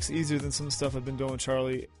workout. It looks easier than some stuff I've been doing with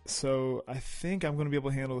Charlie. So I think I'm going to be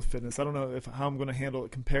able to handle the fitness. I don't know how I'm going to handle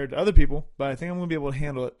it compared to other people, but I think I'm going to be able to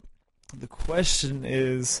handle it. The question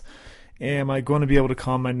is, am I going to be able to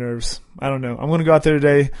calm my nerves? I don't know. I'm going to go out there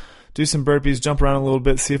today, do some burpees, jump around a little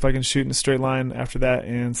bit, see if I can shoot in a straight line after that,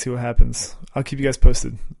 and see what happens. I'll keep you guys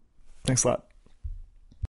posted. Thanks a lot.